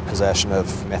charged with possession of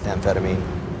methamphetamine.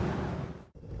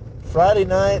 Friday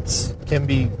nights can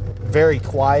be very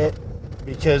quiet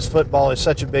because football is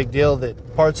such a big deal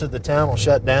that parts of the town will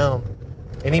shut down.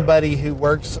 Anybody who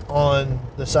works on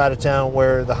the side of town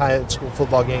where the high school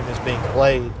football game is being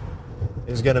played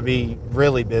is going to be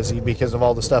really busy because of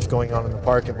all the stuff going on in the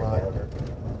parking lot.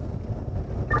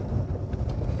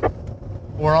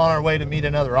 We're on our way to meet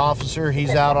another officer.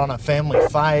 He's out on a family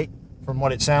fight, from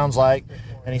what it sounds like,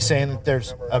 and he's saying that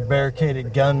there's a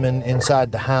barricaded gunman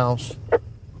inside the house.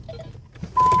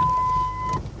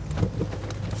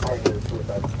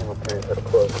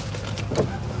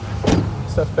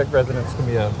 Suspect residence can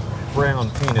be a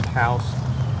brown painted house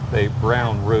with a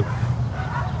brown roof.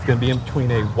 It's going to be in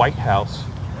between a white house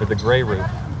with a gray roof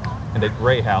and a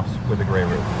gray house with a gray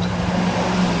roof.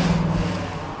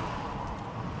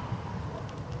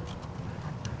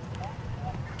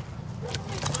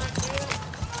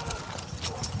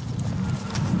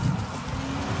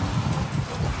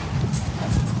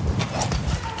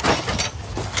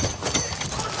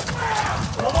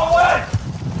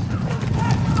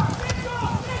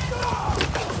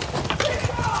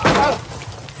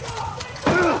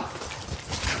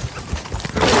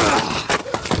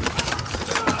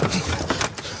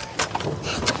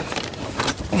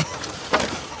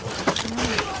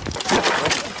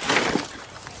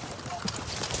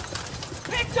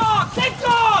 Take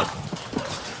dog!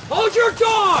 Hold your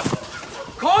dog!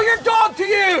 Call your dog to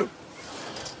you!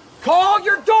 Call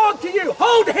your dog to you.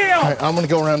 Hold him. All right, I'm gonna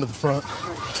go around to the front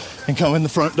and come in the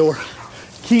front door.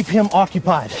 Keep him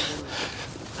occupied.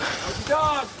 Hold your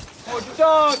dog. Hold your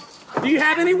dog. Do you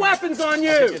have any weapons on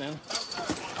you?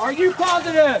 Are you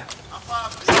positive? I'm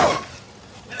positive.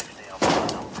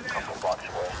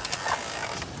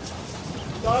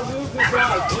 Dog movement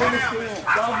died.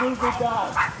 Dog movement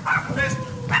died.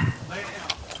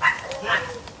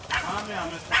 Calm down,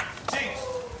 mister. Jeez.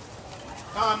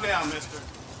 Calm down, mister.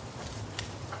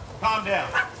 Calm down.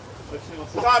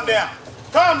 Calm down.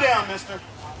 Calm down, mister.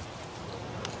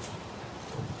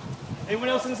 Anyone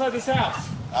else inside this house?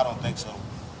 I don't think so.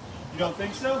 You don't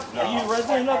think so? No. Are you a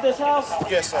resident of this house?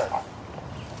 Yes, sir.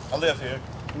 I live here.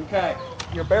 Okay.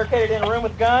 You're barricaded in a room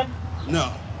with a gun?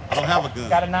 No, I don't have a gun.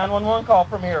 Got a 911 call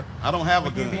from here. I don't have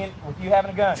a gun. With you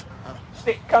having a gun.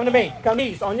 Come to me. Come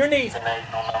knees. On your knees.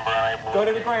 Go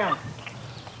to the ground.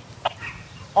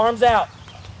 Arms out.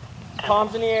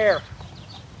 Palms in the air.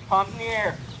 Palms in the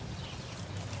air.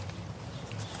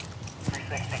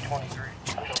 360-23.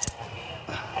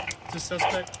 Is this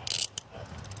suspect?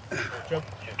 Joe?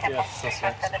 Yes,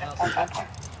 suspect.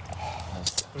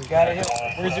 We got it.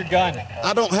 Where's your gun?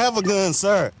 I don't have a gun,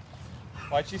 sir.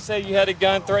 Why'd you say you had a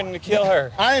gun threatening to kill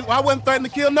her? I wasn't threatening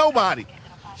to kill nobody.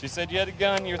 She said you had a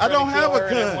gun, you were I threatening don't to kill have her a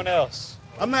and gun. everyone else.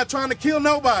 I'm not trying to kill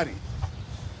nobody.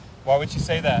 Why would you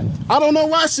say that? I don't know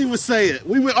why she would say it.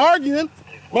 We were arguing,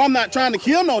 but I'm not trying to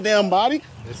kill no damn body.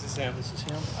 This is him. This is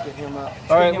him. Get him up.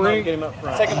 All right, get him up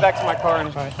front. Take him back to my car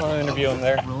and I'll interview him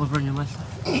there. Roll over on your left side.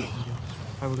 All right,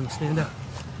 we're gonna stand up.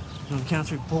 You want to count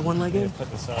 3, pull one leg in? Put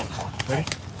this up. Ready?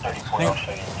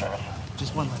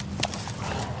 Just one leg.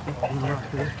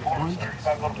 One,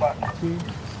 2,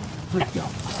 3, go.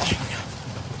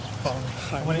 I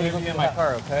want to interview in my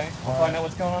car, okay? I'll find out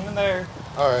what's going on in there.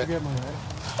 All right.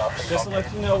 Just to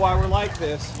let you know why we're like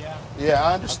this. Yeah,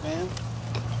 I understand.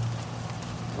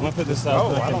 I'm gonna put this up.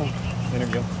 Oh, I don't.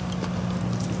 Interview.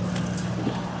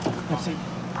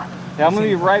 Yeah, I'm gonna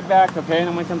be right back, okay? And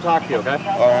I'm gonna come talk to you, okay?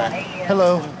 All right.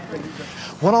 Hello.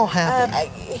 What all happened?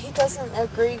 He doesn't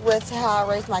agree with how I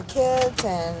raise my kids,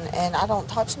 and I don't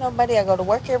touch nobody. I go to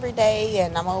work every day,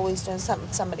 and I'm always doing something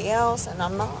with somebody else, and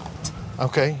I'm not.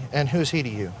 Okay, and who's he to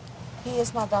you? He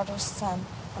is my daughter's son.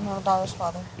 I'm my daughter's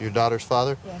father. Your daughter's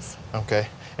father? Yes. Okay.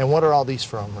 And what are all these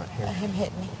from right here? Him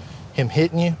hitting me. Him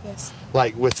hitting you? Yes.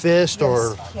 Like with fist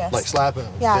or Yes. like slapping?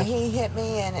 with Yeah, fist? he hit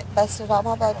me, and it busted all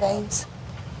my blood veins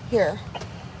here.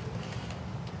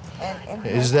 And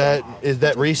Is that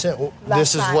recent?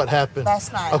 This is night. what happened?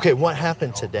 Last night. Okay, what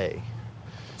happened today?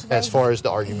 As far as the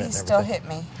argument He and still everything? hit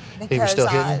me. He was Because still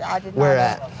hitting you? I did Where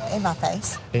not at? In my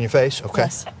face. In your face? Okay.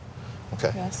 Yes.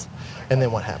 Okay. Yes. And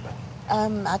then what happened?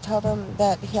 I told him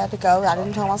that he had to go. I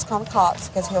didn't tell him I was calling the cops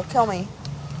because he'll kill me.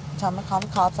 I told him to call the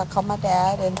cops. I called my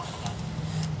dad and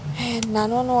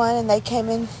 911, and they came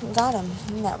in and got him,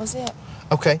 and that was it.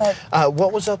 Okay. But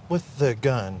What was up with the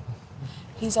gun?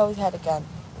 he's always had a gun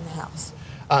in the house.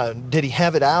 Did he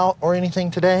have it out or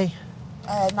anything today?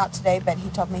 Not today, but he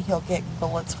told me he'll get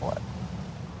bullets for it.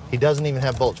 He doesn't even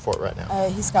have bullets for it right now.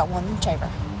 He's got one in the chamber.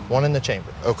 One in the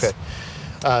chamber. Okay.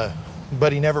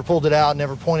 But he never pulled it out,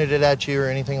 never pointed it at you or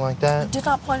anything like that? Did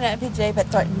not point it at me today, but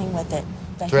threatened me with it.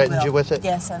 that he Threatened will. you with it?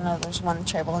 Yes, I know there's one in the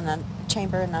chamber,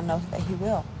 and I know that he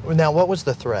will. Now, what was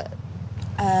the threat?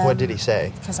 What did he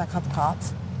say? Because I called the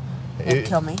cops. They'll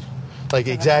kill me. Like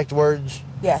exact words?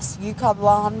 Yes, you call the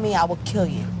law on me, I will kill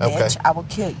you, bitch. Okay. I will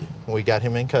kill you. We got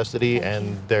him in custody,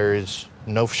 and there is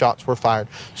no shots were fired,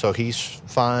 so he's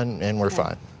fine, and we're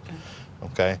fine.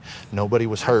 Okay. Nobody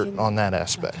was hurt on that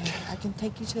aspect. I can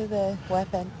take you to the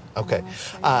weapon. Okay.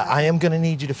 I am going to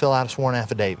need you to fill out a sworn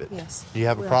affidavit. Yes. Do you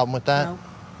have a problem with that? No.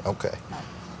 Okay.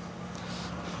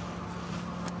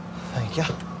 Thank you.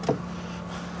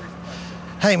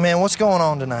 Hey, man, what's going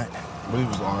on tonight? We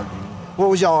was arguing. What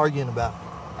was y'all arguing about?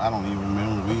 I don't even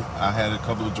remember. I had a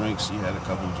couple of drinks. She had a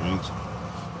couple of drinks.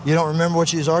 You don't remember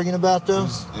what you was arguing about, though?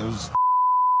 It was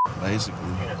basically.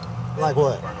 Like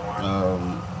what?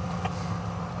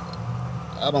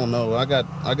 I don't know. I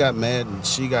got mad and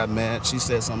she got mad. She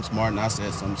said something smart and I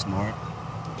said something smart.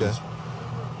 Okay.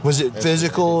 Was it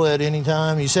physical at any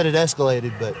time? You said it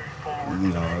escalated, but...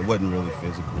 No, it wasn't really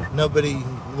physical. Nobody...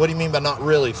 What do you mean by not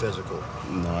really physical?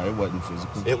 No, it wasn't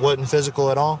physical. It wasn't physical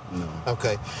at all? No.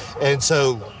 Okay. And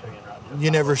so,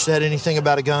 you never said anything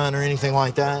about a gun or anything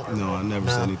like that? No, I never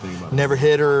said anything about it. Never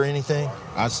hit her or anything?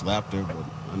 I slapped her, but...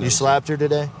 You slapped her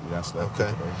today? Yeah, I slapped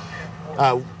her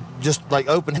today. Just like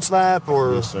open slap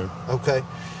or? Yes, sir. Okay.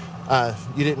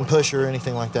 You didn't push her or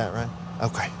anything like that, right?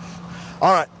 Okay.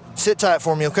 All right. Sit tight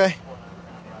for me, okay?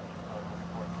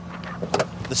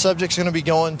 The subject's going to be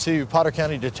going to Potter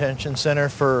County Detention Center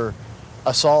for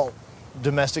assault,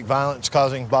 domestic violence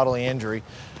causing bodily injury.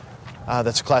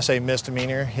 That's a Class A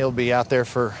misdemeanor. He'll be out there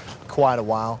for quite a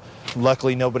while.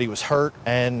 Luckily, nobody was hurt.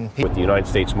 And with the United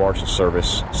States Marshal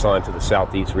Service assigned to the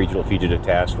Southeast Regional Fugitive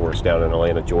Task Force down in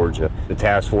Atlanta, Georgia. The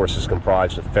task force is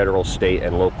comprised of federal, state,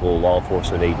 and local law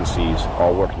enforcement agencies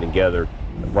all working together.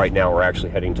 Right now, we're actually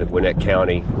heading to Gwinnett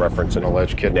County, reference an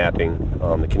alleged kidnapping.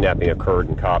 The kidnapping occurred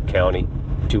in Cobb County.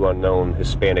 2 unknown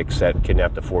Hispanics that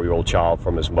kidnapped a 4-year-old child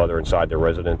from his mother inside their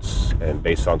residence. And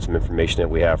based on some information that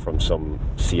we have from some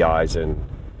CIs and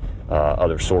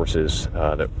other sources,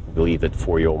 that believe that the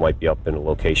 4-year-old might be up in a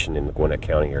location in the Gwinnett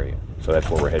County area. So that's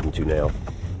where we're heading to now.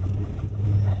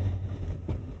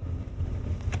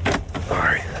 All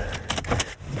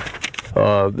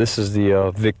right. This is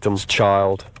the victim's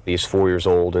child. He's 4 years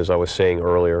old, as I was saying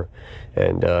earlier,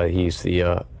 and he's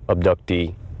the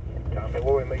abductee. Where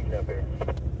are we meeting up here?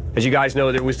 As you guys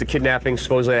know, there was the kidnapping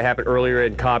supposedly that happened earlier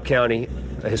in Cobb County.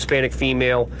 A Hispanic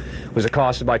female was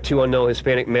accosted by 2 unknown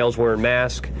Hispanic males wearing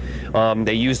masks.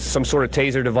 They used some sort of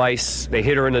taser device. They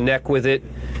hit her in the neck with it.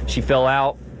 She fell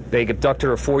out. They abducted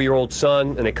her 4-year-old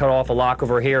son, and they cut off a lock of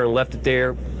her hair and left it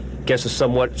there. Guess is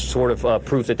somewhat sort of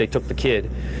proof that they took the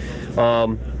kid.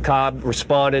 Cobb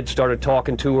responded, started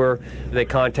talking to her. They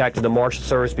contacted the Marshal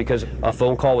Service because a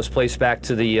phone call was placed back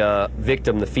to the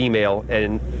victim, the female,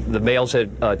 and the males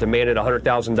had demanded a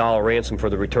 $100,000 ransom for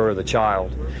the return of the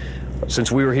child.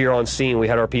 Since we were here on scene, we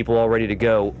had our people all ready to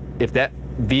go. If that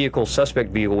vehicle,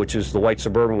 suspect vehicle, which is the white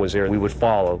Suburban, was there, we would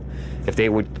follow. If they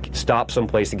would stop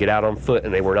someplace to get out on foot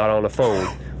and they were not on the phone,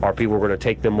 our people were going to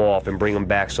take them off and bring them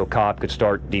back so Cobb could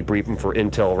start debriefing for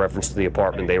intel reference to the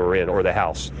apartment they were in or the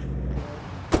house.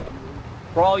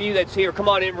 For all you that's here, come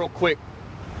on in real quick.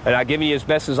 And I'll give you as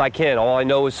best as I can. All I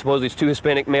know is supposedly it's 2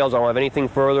 Hispanic males. I don't have anything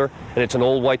further, and it's an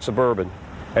old white Suburban.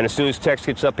 And as soon as Tex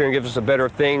gets up here and gives us a better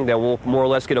thing, then we'll more or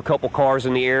less get a couple cars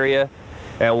in the area,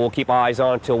 and we'll keep eyes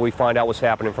on until we find out what's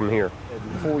happening from here.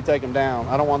 Before we take them down,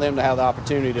 I don't want them to have the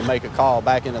opportunity to make a call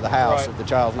back into the house if the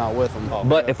child's not with them.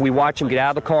 But if we watch him get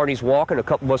out of the car and he's walking, a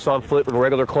couple of us on foot with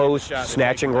regular clothes,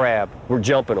 snatch and grab. We're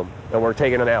jumping them, and we're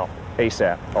taking them out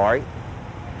ASAP, all right?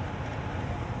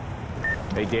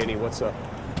 Hey, Danny, what's up?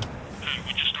 Hey,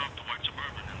 we just stopped the white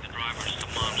Suburban, and the driver's the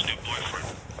mom's new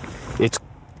boyfriend. It's...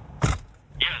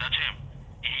 Yeah, that's him.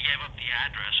 He gave up the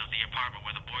address of the apartment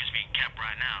where the boy's being kept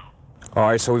right now. All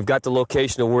right, so we've got the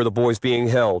location of where the boy's being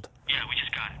held. Yeah, we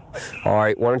just got it. All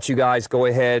right, why don't you guys go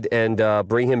ahead and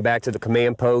bring him back to the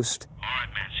command post? All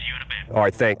right, man. See you in a bit. All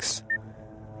right, thanks.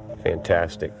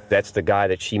 Fantastic. That's the guy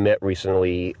that she met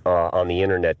recently on the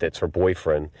internet that's her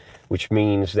boyfriend, which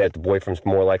means that the boyfriend's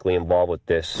more likely involved with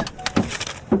this.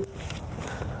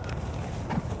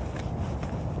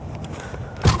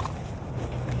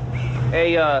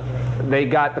 Hey, they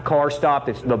got the car stopped.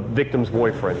 It's the victim's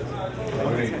boyfriend.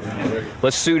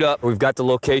 Let's suit up. We've got the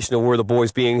location of where the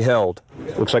boy's being held.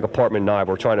 Looks like apartment 9.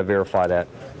 We're trying to verify that.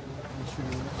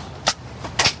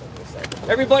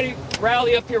 Everybody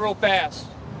rally up here real fast.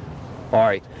 All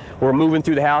right, we're moving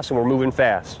through the house and we're moving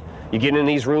fast. You get in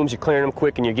these rooms, you're clearing them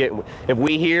quick, and you're getting... If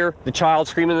we hear the child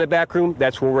screaming in the back room,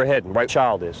 that's where we're heading, right?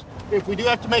 Child is. If we do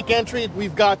have to make entry,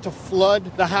 we've got to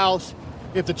flood the house.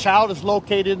 If the child is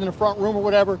located in the front room or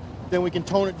whatever, then we can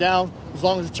tone it down. As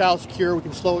long as the child's secure, we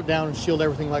can slow it down and shield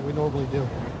everything like we normally do.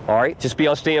 All right, just be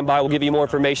on standby. We'll give you more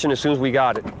information as soon as we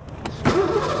got it.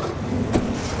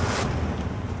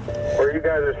 Where you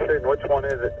guys are sitting, which one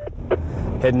is it?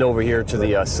 Heading over here to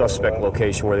the suspect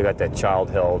location where they got that child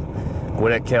held.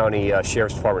 Gwinnett County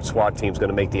Sheriff's Department SWAT team is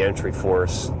going to make the entry for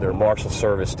us. Their Marshal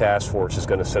Service task force is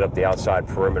going to set up the outside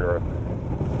perimeter.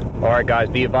 All right, guys,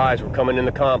 be advised, we're coming in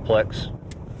the complex.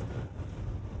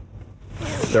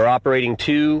 They're operating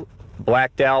 2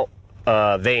 blacked out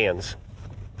vans.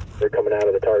 They're coming out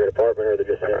of the target apartment, or they're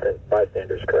just innocent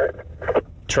bystanders, correct?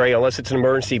 Trey, unless it's an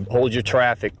emergency, hold your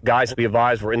traffic. Guys, be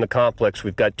advised, we're in the complex.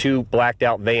 We've got 2 blacked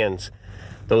out vans.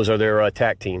 Those are their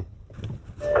attack team.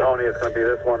 Tony, it's going to be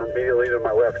this one immediately to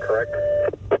my left, correct?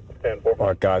 All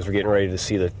right, guys, we're getting ready to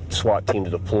see the SWAT team to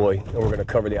deploy, and we're going to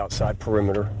cover the outside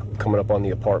perimeter coming up on the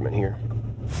apartment here.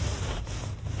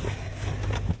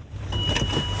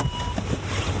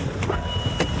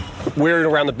 We're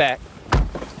around the back.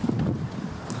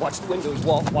 Watch the windows,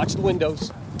 Walt. Watch the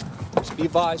windows. Just be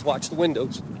advised, watch the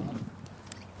windows.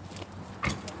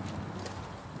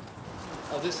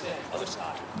 Oh, this end, other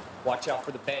side. Watch out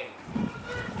for the bang.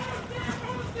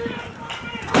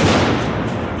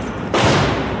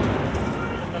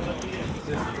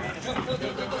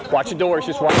 Watch the doors,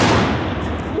 just watch.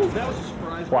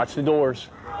 Watch the doors.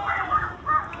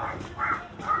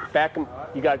 Back them.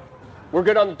 You got We're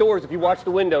good on the doors if you watch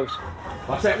the windows.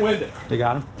 Watch that window. You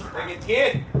got him? Take it,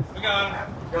 kid. We got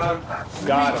him.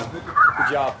 Got him. Good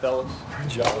job, fellas. Good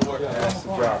job. Good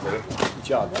job, man. Good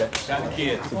job, Tex. Got the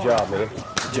kids. Good job, man.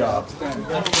 Good job. Good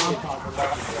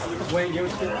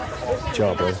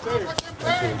job, man.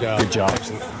 Good job.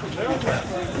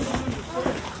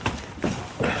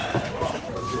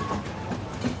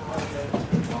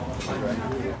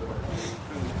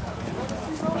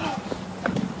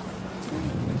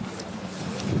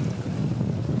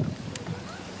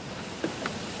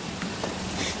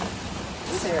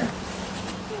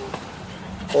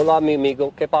 Hola, mi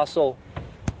amigo. ¿Qué pasó?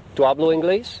 ¿Tú hablo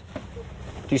inglés?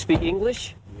 Do you speak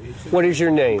English? What is your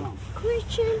name?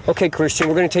 Christian. Okay, Christian,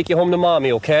 we're going to take you home to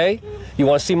Mommy, okay? You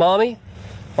want to see Mommy?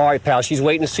 All right, pal, she's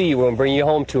waiting to see you. We're going to bring you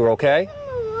home to her, okay?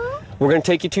 We're going to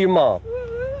take you to your mom.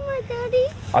 My daddy.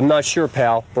 I'm not sure,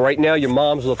 pal, but right now your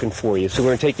mom's looking for you, so we're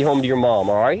going to take you home to your mom,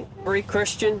 all right? Hurry,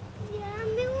 Christian?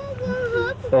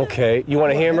 Okay, you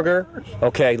want a hamburger?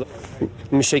 Okay,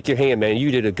 let me shake your hand, man.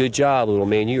 You did a good job, little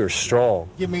man. You are strong.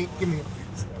 Give me.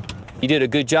 You did a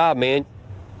good job, man.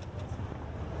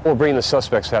 We're bringing the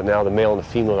suspects out now, the male and the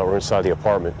female that were inside the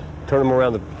apartment. Turn them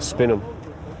around and spin them.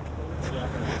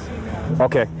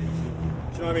 Okay.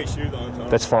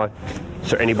 That's fine.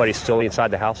 Is there anybody still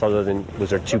inside the house other than, was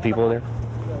there 2 people in there?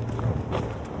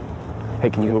 Hey,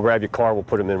 can you go grab your car? We'll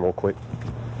put them in real quick.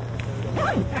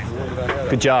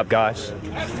 Good job, guys.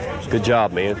 Good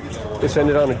job, man. This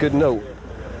ended on a good note.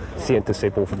 Siéntese,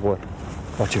 por favor.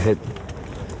 Watch your head.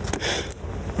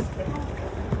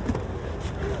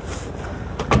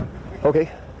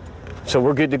 Okay, so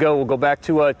we're good to go. We'll go back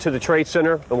to the Trade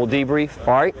Center and we'll debrief.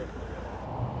 All right?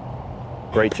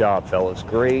 Great job, fellas.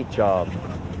 Great job.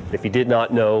 If you did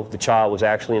not know, the child was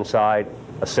actually inside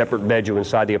a separate bedroom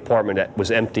inside the apartment that was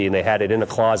empty, and they had it in a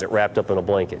closet wrapped up in a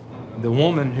blanket. The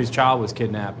woman whose child was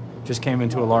kidnapped just came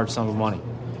into a large sum of money,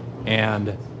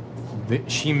 and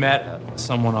she met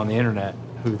someone on the internet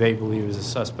who they believe is a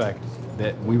suspect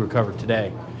that we recovered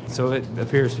today. So it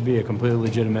appears to be a completely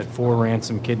legitimate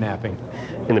for-ransom kidnapping.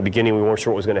 In the beginning, we weren't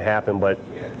sure what was going to happen, but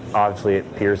obviously it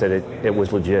appears that it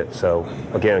was legit. So,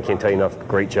 again, I can't tell you enough.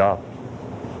 Great job.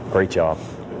 Great job.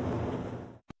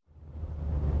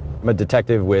 I'm a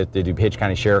detective with the DuPage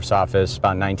County Sheriff's Office,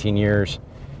 about 19 years.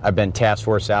 I've been task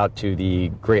force out to the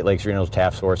Great Lakes Regional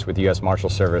Task Force with the U.S. Marshal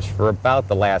Service for about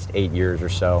the last 8 years or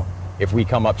so. If we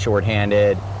come up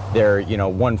shorthanded,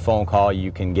 one phone call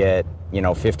you can get,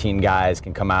 15 guys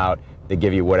can come out. They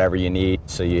give you whatever you need,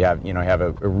 so you have, have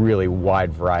a really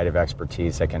wide variety of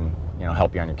expertise that can,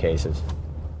 help you on your cases.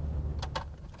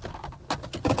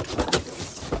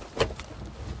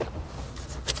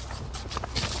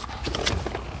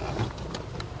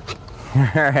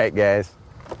 All right, guys.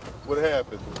 What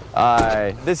happened?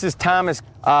 This is Thomas,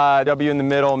 W in the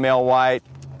middle, male white,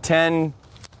 10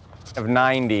 of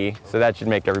 90, so that should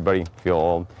make everybody feel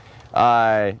old.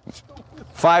 5'7",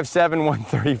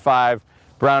 135,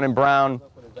 brown and brown.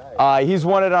 He's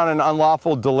wanted on an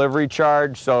unlawful delivery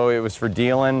charge, so it was for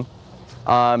dealing.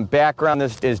 Background,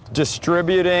 this is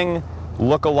distributing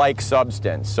look-alike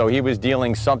substance. So he was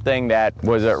dealing something that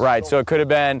was, right, so it could have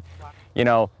been,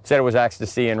 said it was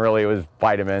ecstasy and really it was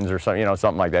vitamins or something,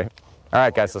 something like that. All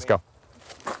right, guys, let's go.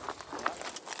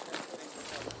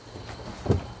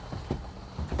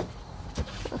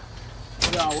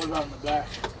 Yeah, what about in the back?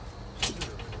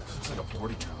 It's like a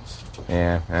 40 house.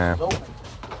 Yeah.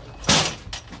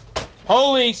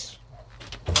 Police!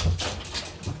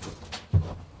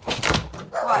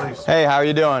 Hey, how are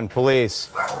you doing, police?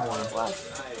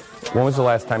 When was the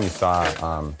last time you saw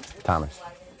Thomas?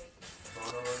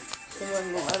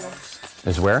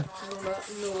 Is where?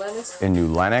 New Lenox. In New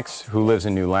Lenox? Who lives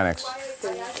in New Lenox?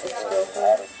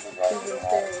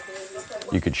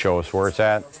 You could show us where it's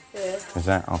at? Yeah. Is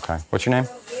that? Okay. What's your name?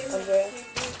 Andrea.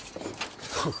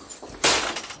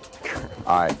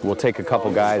 All right, we'll take a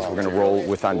couple guys. We're going to roll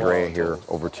with Andrea here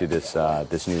over to this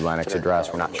this New Lenox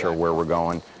address. We're not sure where we're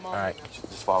going. All right,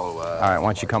 just follow. All right, why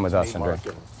don't you come with us, Andrea?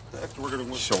 We're going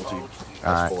to Schulte. All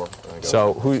right.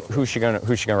 So who's she gonna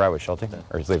ride with, Schulte?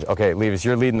 Or is Leavis? Okay, Leavis,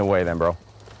 you're leading the way then, bro.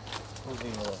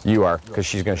 You are, because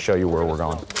she's going to show you where we're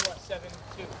going.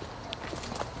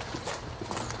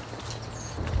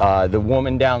 The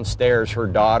woman downstairs, her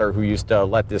daughter, who used to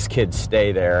let this kid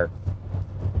stay there,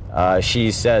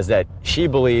 she says that she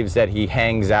believes that he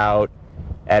hangs out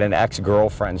at an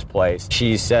ex-girlfriend's place.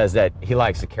 She says that he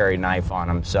likes to carry a knife on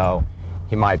him, so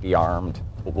he might be armed.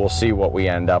 We'll see what we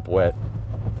end up with.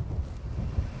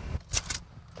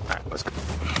 All right, let's go.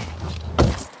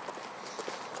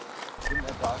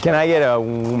 Can I get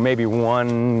maybe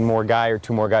one more guy or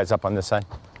two more guys up on this side?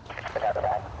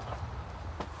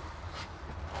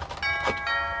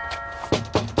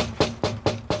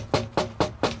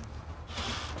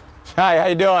 Hi, how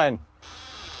you doing?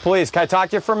 Police, can I talk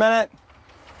to you for a minute?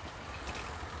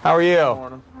 How are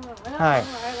you? Hi.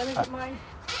 Let me get mine.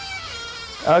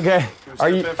 Okay.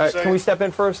 Can we step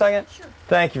in for a second? Sure.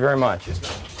 Thank you very much.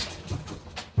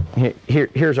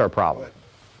 Here's our problem.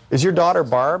 Is your daughter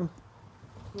Barb?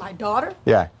 My daughter?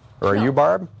 Yeah. Or are you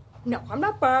Barb? No, I'm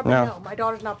not Barb. No, my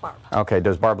daughter's not Barb. Okay.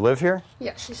 Does Barb live here?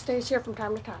 Yeah, she stays here from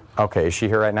time to time. Okay. Is she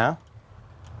here right now?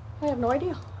 I have no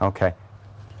idea. Okay.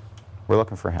 We're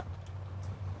looking for him.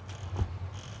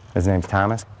 His name's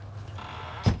Thomas?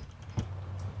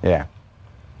 Yeah.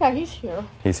 Yeah, he's here.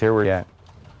 He's here? Where you at?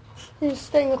 He's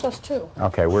staying with us too.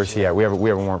 Okay, where's he at? We have a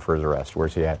warrant for his arrest.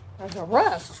 Where's he at? There's an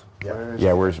arrest?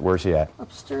 Yeah, where's he at?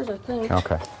 Upstairs, I think.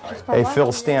 Okay. Just my Hey, wife Phil,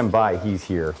 is- stand by. He's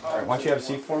here. All right, why don't you have a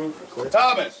seat for me?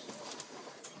 Thomas!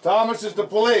 Thomas is the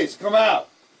police. Come out.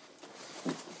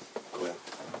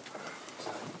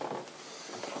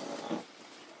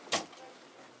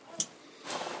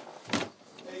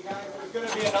 There's going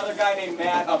to be another guy named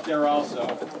Matt up there also.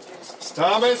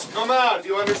 Thomas, come out. Do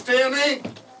you understand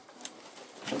me?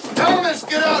 Thomas,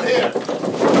 get out here.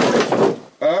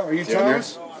 Are you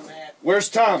Thomas? Where's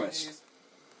Thomas?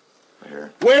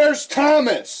 Here. Where's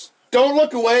Thomas? Don't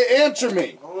look away. Answer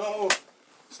me. Oh no.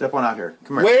 Step on out here.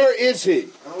 Come here. Where is he?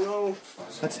 Oh no.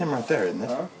 That's him right there, isn't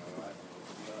it?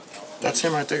 That's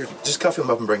him right there. Just cuff him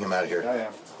up and bring him out of here. I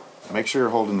am. Make sure you're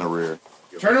holding the rear.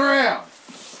 Turn around.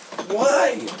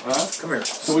 Why? Huh? Come here.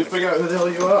 So we figure out who the hell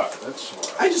you are. That's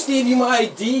why. I just gave you my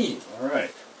ID. All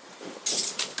right.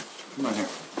 Come on here.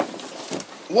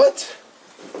 What?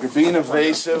 You're being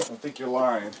evasive. I think you're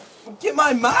lying. Get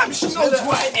my mom. She knows who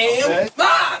I am. Okay.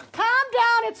 Mom! Calm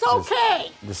down, it's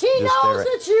okay. just He stay knows right-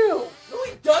 it's you. No,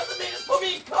 he doesn't. They just put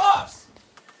me in cuffs.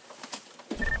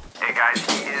 Hey guys,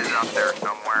 he is up there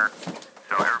somewhere.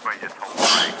 So everybody just hold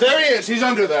tight. There he is. He's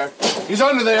under there. He's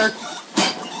under there.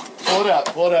 Pull it out.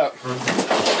 Pull it out.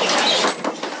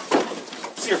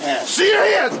 See your hands. See your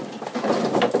hands.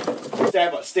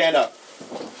 Stand up. Stand up.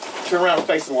 Turn around and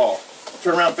face the wall.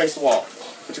 Turn around and face the wall.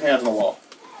 Put your hands on the wall.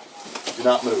 Do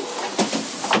not move.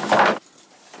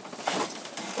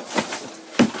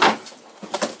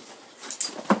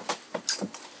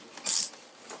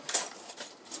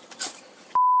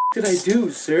 What did I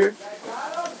do, sir?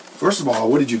 First of all,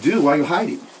 what did you do? Why are you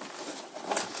hiding?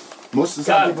 Most of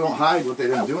the time, people don't hide what they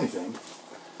didn't do anything.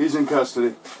 He's in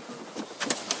custody.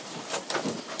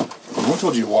 Who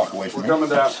told you to walk away from me? We're coming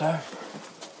down. Sir.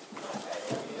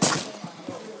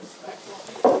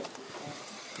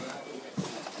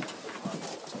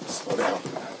 Slow down.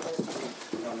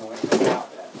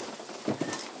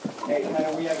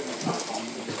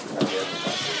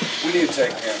 We need to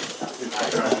take him.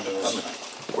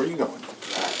 Where are you going?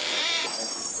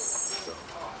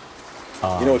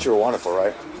 You know what you were wanted for,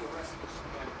 right?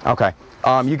 Okay.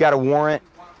 You got a warrant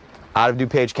out of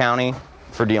DuPage County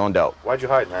for dealing dope. Why'd you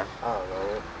hide, man? I don't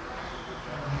know.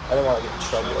 I didn't want to get in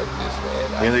trouble like this,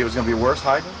 man. You think it was going to be worse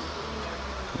hiding?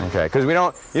 Okay, because we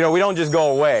don't just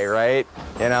go away, right?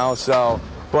 You know, so,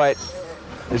 but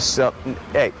it's,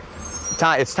 hey,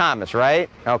 it's Thomas, right?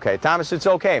 Okay, Thomas, it's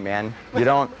okay, man. You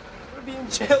don't. I'm gonna be in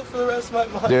jail for the rest of my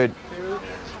life. Dude,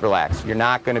 relax. You're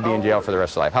not going to be in jail for the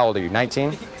rest of your life. How old are you?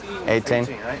 19? 18?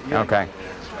 right? Okay.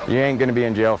 You ain't going to be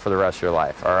in jail for the rest of your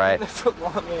life, all right? For a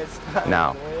long ass time.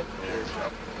 No.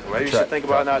 Maybe you should think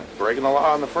about not breaking the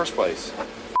law in the first place.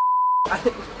 All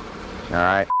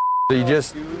right. So you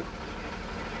just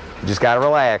got to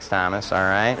relax, Thomas, all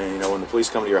right? And you know, when the police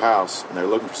come to your house and they're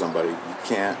looking for somebody, you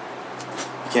can't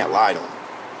lie to them,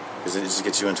 because it just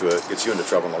gets you into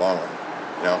trouble in the long run.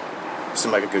 You know, you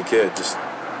seem like a good kid. Just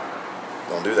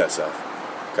don't do that stuff.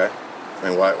 Okay? I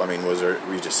mean, why? I mean, were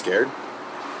you just scared?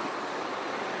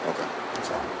 Okay,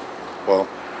 that's all. Well,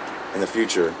 in the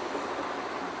future,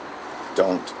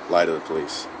 don't lie to the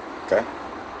police. Okay?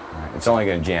 All right. It's only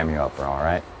going to jam you up, bro, all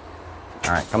right?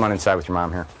 All right, come on inside with your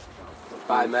mom here.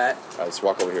 Bye, Matt. All right, let's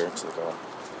walk over here to the car.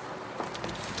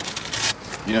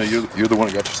 You know, you're the one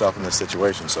who got yourself in this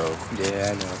situation, so.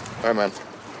 Yeah, I know. All right, man.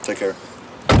 Take care.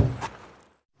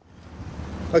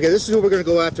 Okay, this is who we're going to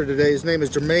go after today. His name is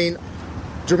Jermaine.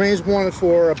 Jermaine's wanted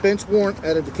for a bench warrant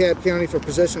out of DeKalb County for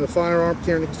possession of a firearm,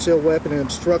 carrying a concealed weapon, and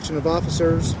obstruction of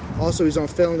officers. Also, he's on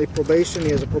felony probation.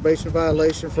 He has a probation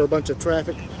violation for a bunch of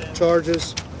traffic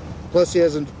charges. Plus, he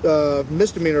has a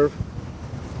misdemeanor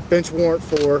bench warrant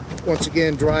for, once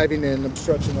again, driving and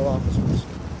obstruction of officers.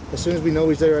 As soon as we know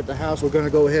he's there at the house, we're going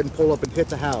to go ahead and pull up and hit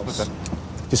the house. Okay.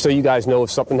 Just so you guys know,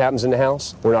 if something happens in the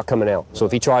house, we're not coming out. So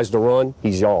if he tries to run,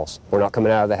 he's y'all's. We're not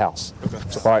coming out of the house. Okay.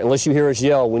 So, all right, unless you hear us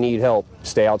yell, we need help,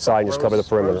 stay outside and just cover the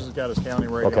perimeter. Rose has got his county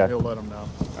radio. Okay. He'll let him know.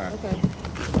 All right. Okay.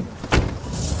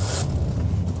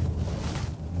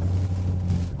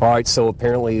 All right, so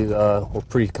apparently we're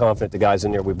pretty confident the guy's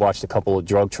in there. We've watched a couple of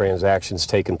drug transactions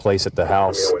taking place at the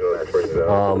house.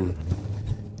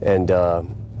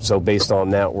 So based on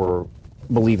that, we're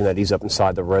believing that he's up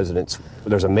inside the residence.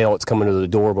 There's a male that's coming to the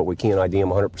door, but we can't ID him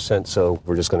 100%, so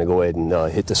we're just going to go ahead and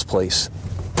hit this place.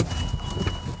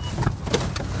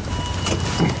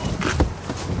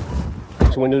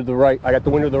 This window to the right. I got the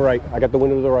window to the right. I got the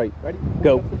window to the right. Ready?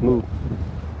 Go. Move.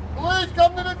 Police,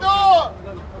 come to the door!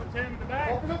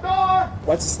 Open the door!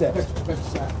 Watch the steps.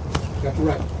 Got the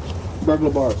right.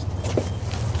 Burglar bars.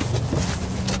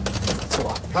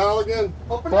 Halligan,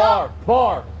 open Bar. up!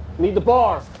 Bar. Need the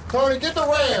bar. Tony, get the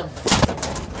ram!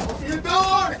 Open your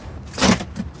door!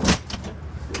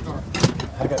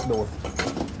 I got the door.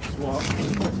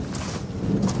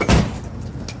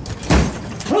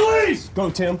 Police! Go,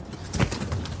 Tim.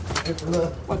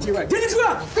 Watch your right. Get the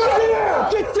truck! Get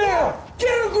down! Get down!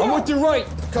 Get him! I'm with your right.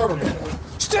 Cover me.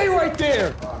 Stay right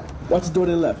there. Watch the door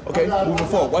to the left, okay? Moving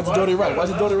forward. Watch the door to the right. Watch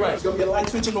the door to the right. There's going to be a light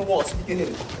switch on the wall so you can hit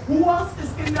it. Who else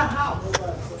is in the house?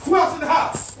 Who else in the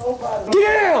house?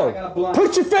 Get down!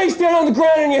 Put your face down on the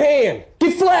ground in your hand.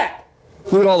 Get flat.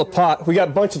 Look at all the pot. We got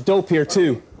a bunch of dope here,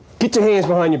 too. Get your hands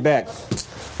behind your back.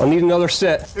 I'll need another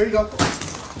set. Here you go.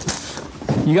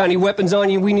 You got any weapons on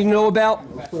you we need to know about?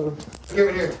 Give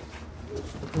it here.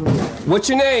 What's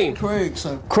your name? Craig,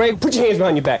 sir. Craig, put your hands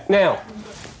behind your back. Now.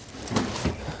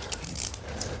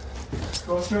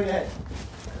 Go straight ahead.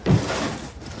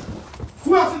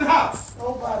 Who else in the house?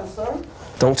 Nobody, sir.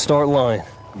 Don't start lying.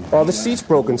 Oh, the seat's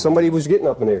broken. Somebody was getting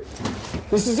up in there.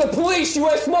 This is the police,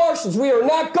 U.S. Marshals. We are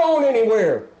not going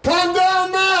anywhere. Come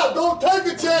down now. Don't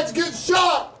take a chance to get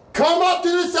shot. Come up to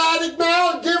this attic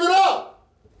now and give it up.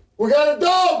 We got a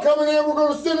dog coming in. We're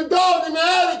going to send a dog in the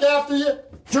attic after you.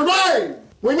 Jermaine,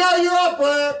 we know you're up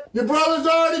there. Your brother's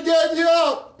already getting you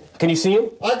up. Can you see him?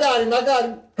 I got him. I got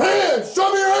him. Hands.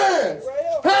 Show me your hands.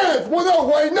 Hands. Well, no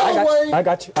way. No way. I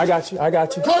got you. I got you. I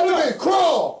got you. Come to me.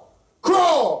 Crawl.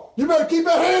 Crawl. You better keep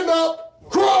your hand up.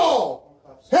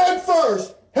 Crawl. Head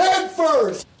first. Head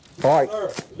first. All right.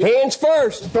 Hands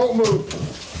first. Don't move.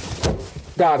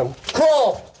 Got him.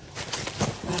 Crawl.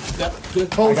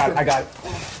 I got it. I got it.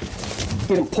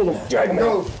 Get him. Pull him. Drag him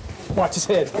out. Watch his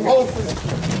head.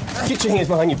 Get your hands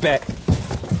behind your back.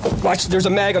 Watch. There's a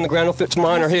mag on the ground. If it's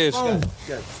mine or his.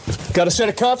 Got a set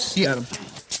of cuffs? Yeah.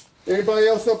 Anybody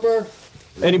else up there?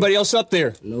 Anybody else up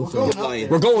there? No, sir.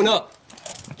 We're going up.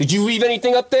 Did you leave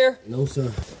anything up there? No,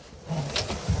 sir.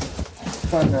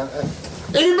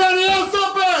 Anybody else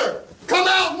up there? Come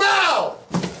out now!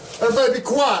 Everybody be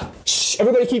quiet. Shh,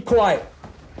 everybody keep quiet.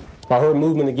 I heard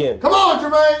movement again. Come on,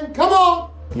 Jermaine, come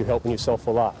on! You're helping yourself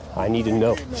a lot. I need to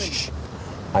know. Shh.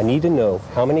 I need to know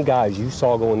how many guys you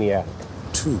saw go in the attic.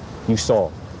 2. You saw.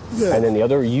 Yeah. And then the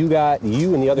other, you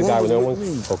and the other guy were there.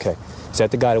 Okay. Is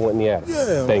that the guy that went in the attic?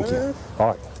 Yeah, Thank man. you. All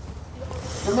right.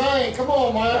 Jermaine, come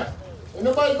on, man. Ain't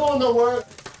nobody going nowhere.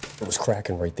 It was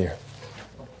cracking right there.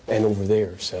 And over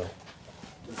there, so.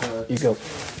 You go.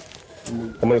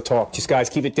 I'm going to talk. Just guys,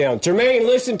 keep it down. Jermaine,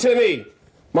 listen to me.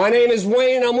 My name is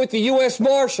Wayne. I'm with the U.S.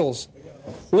 Marshals.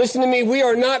 Listen to me. We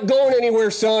are not going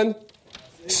anywhere, son.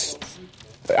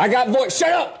 I got voice.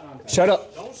 Shut up. Shut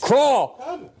up. Crawl.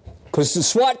 Because the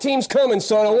SWAT team's coming,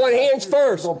 son. I want hands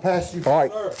first. All right.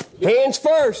 Hands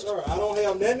first. Sir, I don't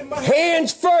have nothing in my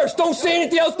Hands first. Don't say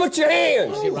anything else but your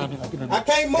hands. I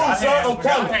can't move, sir. I'm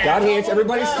coming. Got hands.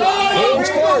 Everybody hands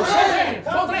first.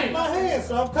 My hands,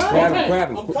 sir. I'm coming. Grab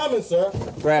him. I'm coming, sir.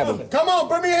 Grab him. Come on,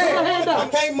 bring me your hand. I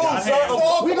can't move, sir. Come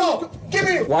on. Give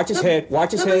me. Watch his head.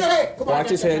 Watch his head. Watch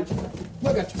his head.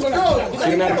 Get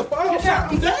him out.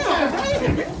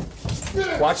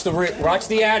 Watch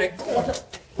the attic.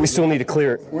 We still need to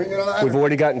clear it. We've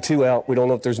already gotten 2 out. We don't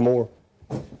know if there's more.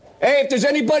 Hey, if there's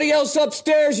anybody else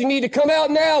upstairs, you need to come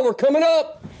out now. We're coming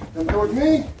up. Come with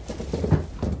me.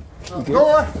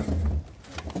 Door.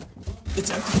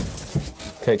 It's empty.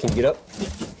 Okay, can you get up?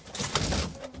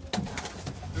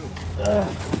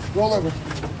 Roll over.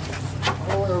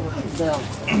 Roll over. Down.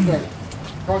 Okay.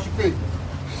 Cross your feet.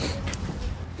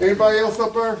 Anybody else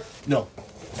up there? No.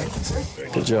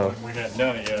 Good job. We hadn't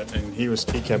done it yet, and he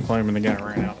kept playing when the guy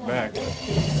ran out the back.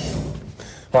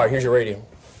 All right, here's your radio.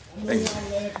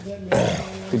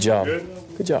 Good job.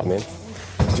 Good job, man.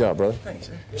 Good job, brother. Thanks,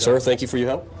 sir. Sir, thank you for your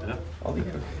help. I'll be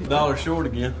 $1 short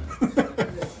again.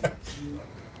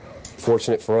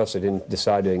 Fortunate for us, they didn't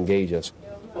decide to engage us.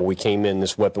 When we came in,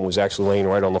 this weapon was actually laying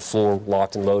right on the floor,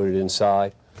 locked and loaded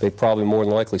inside. They probably more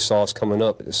than likely saw us coming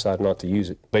up and decided not to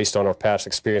use it. Based on our past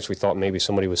experience, we thought maybe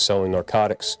somebody was selling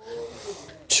narcotics.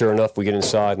 Sure enough, we get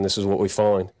inside and this is what we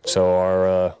find. So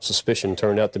our suspicion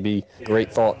turned out to be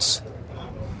great thoughts.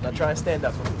 Now try and stand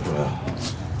up.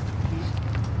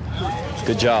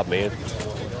 Good job, man.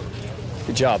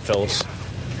 Good job, fellas.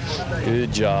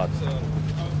 Good job.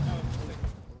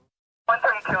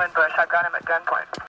 132 in Bush. I've got him at gunpoint.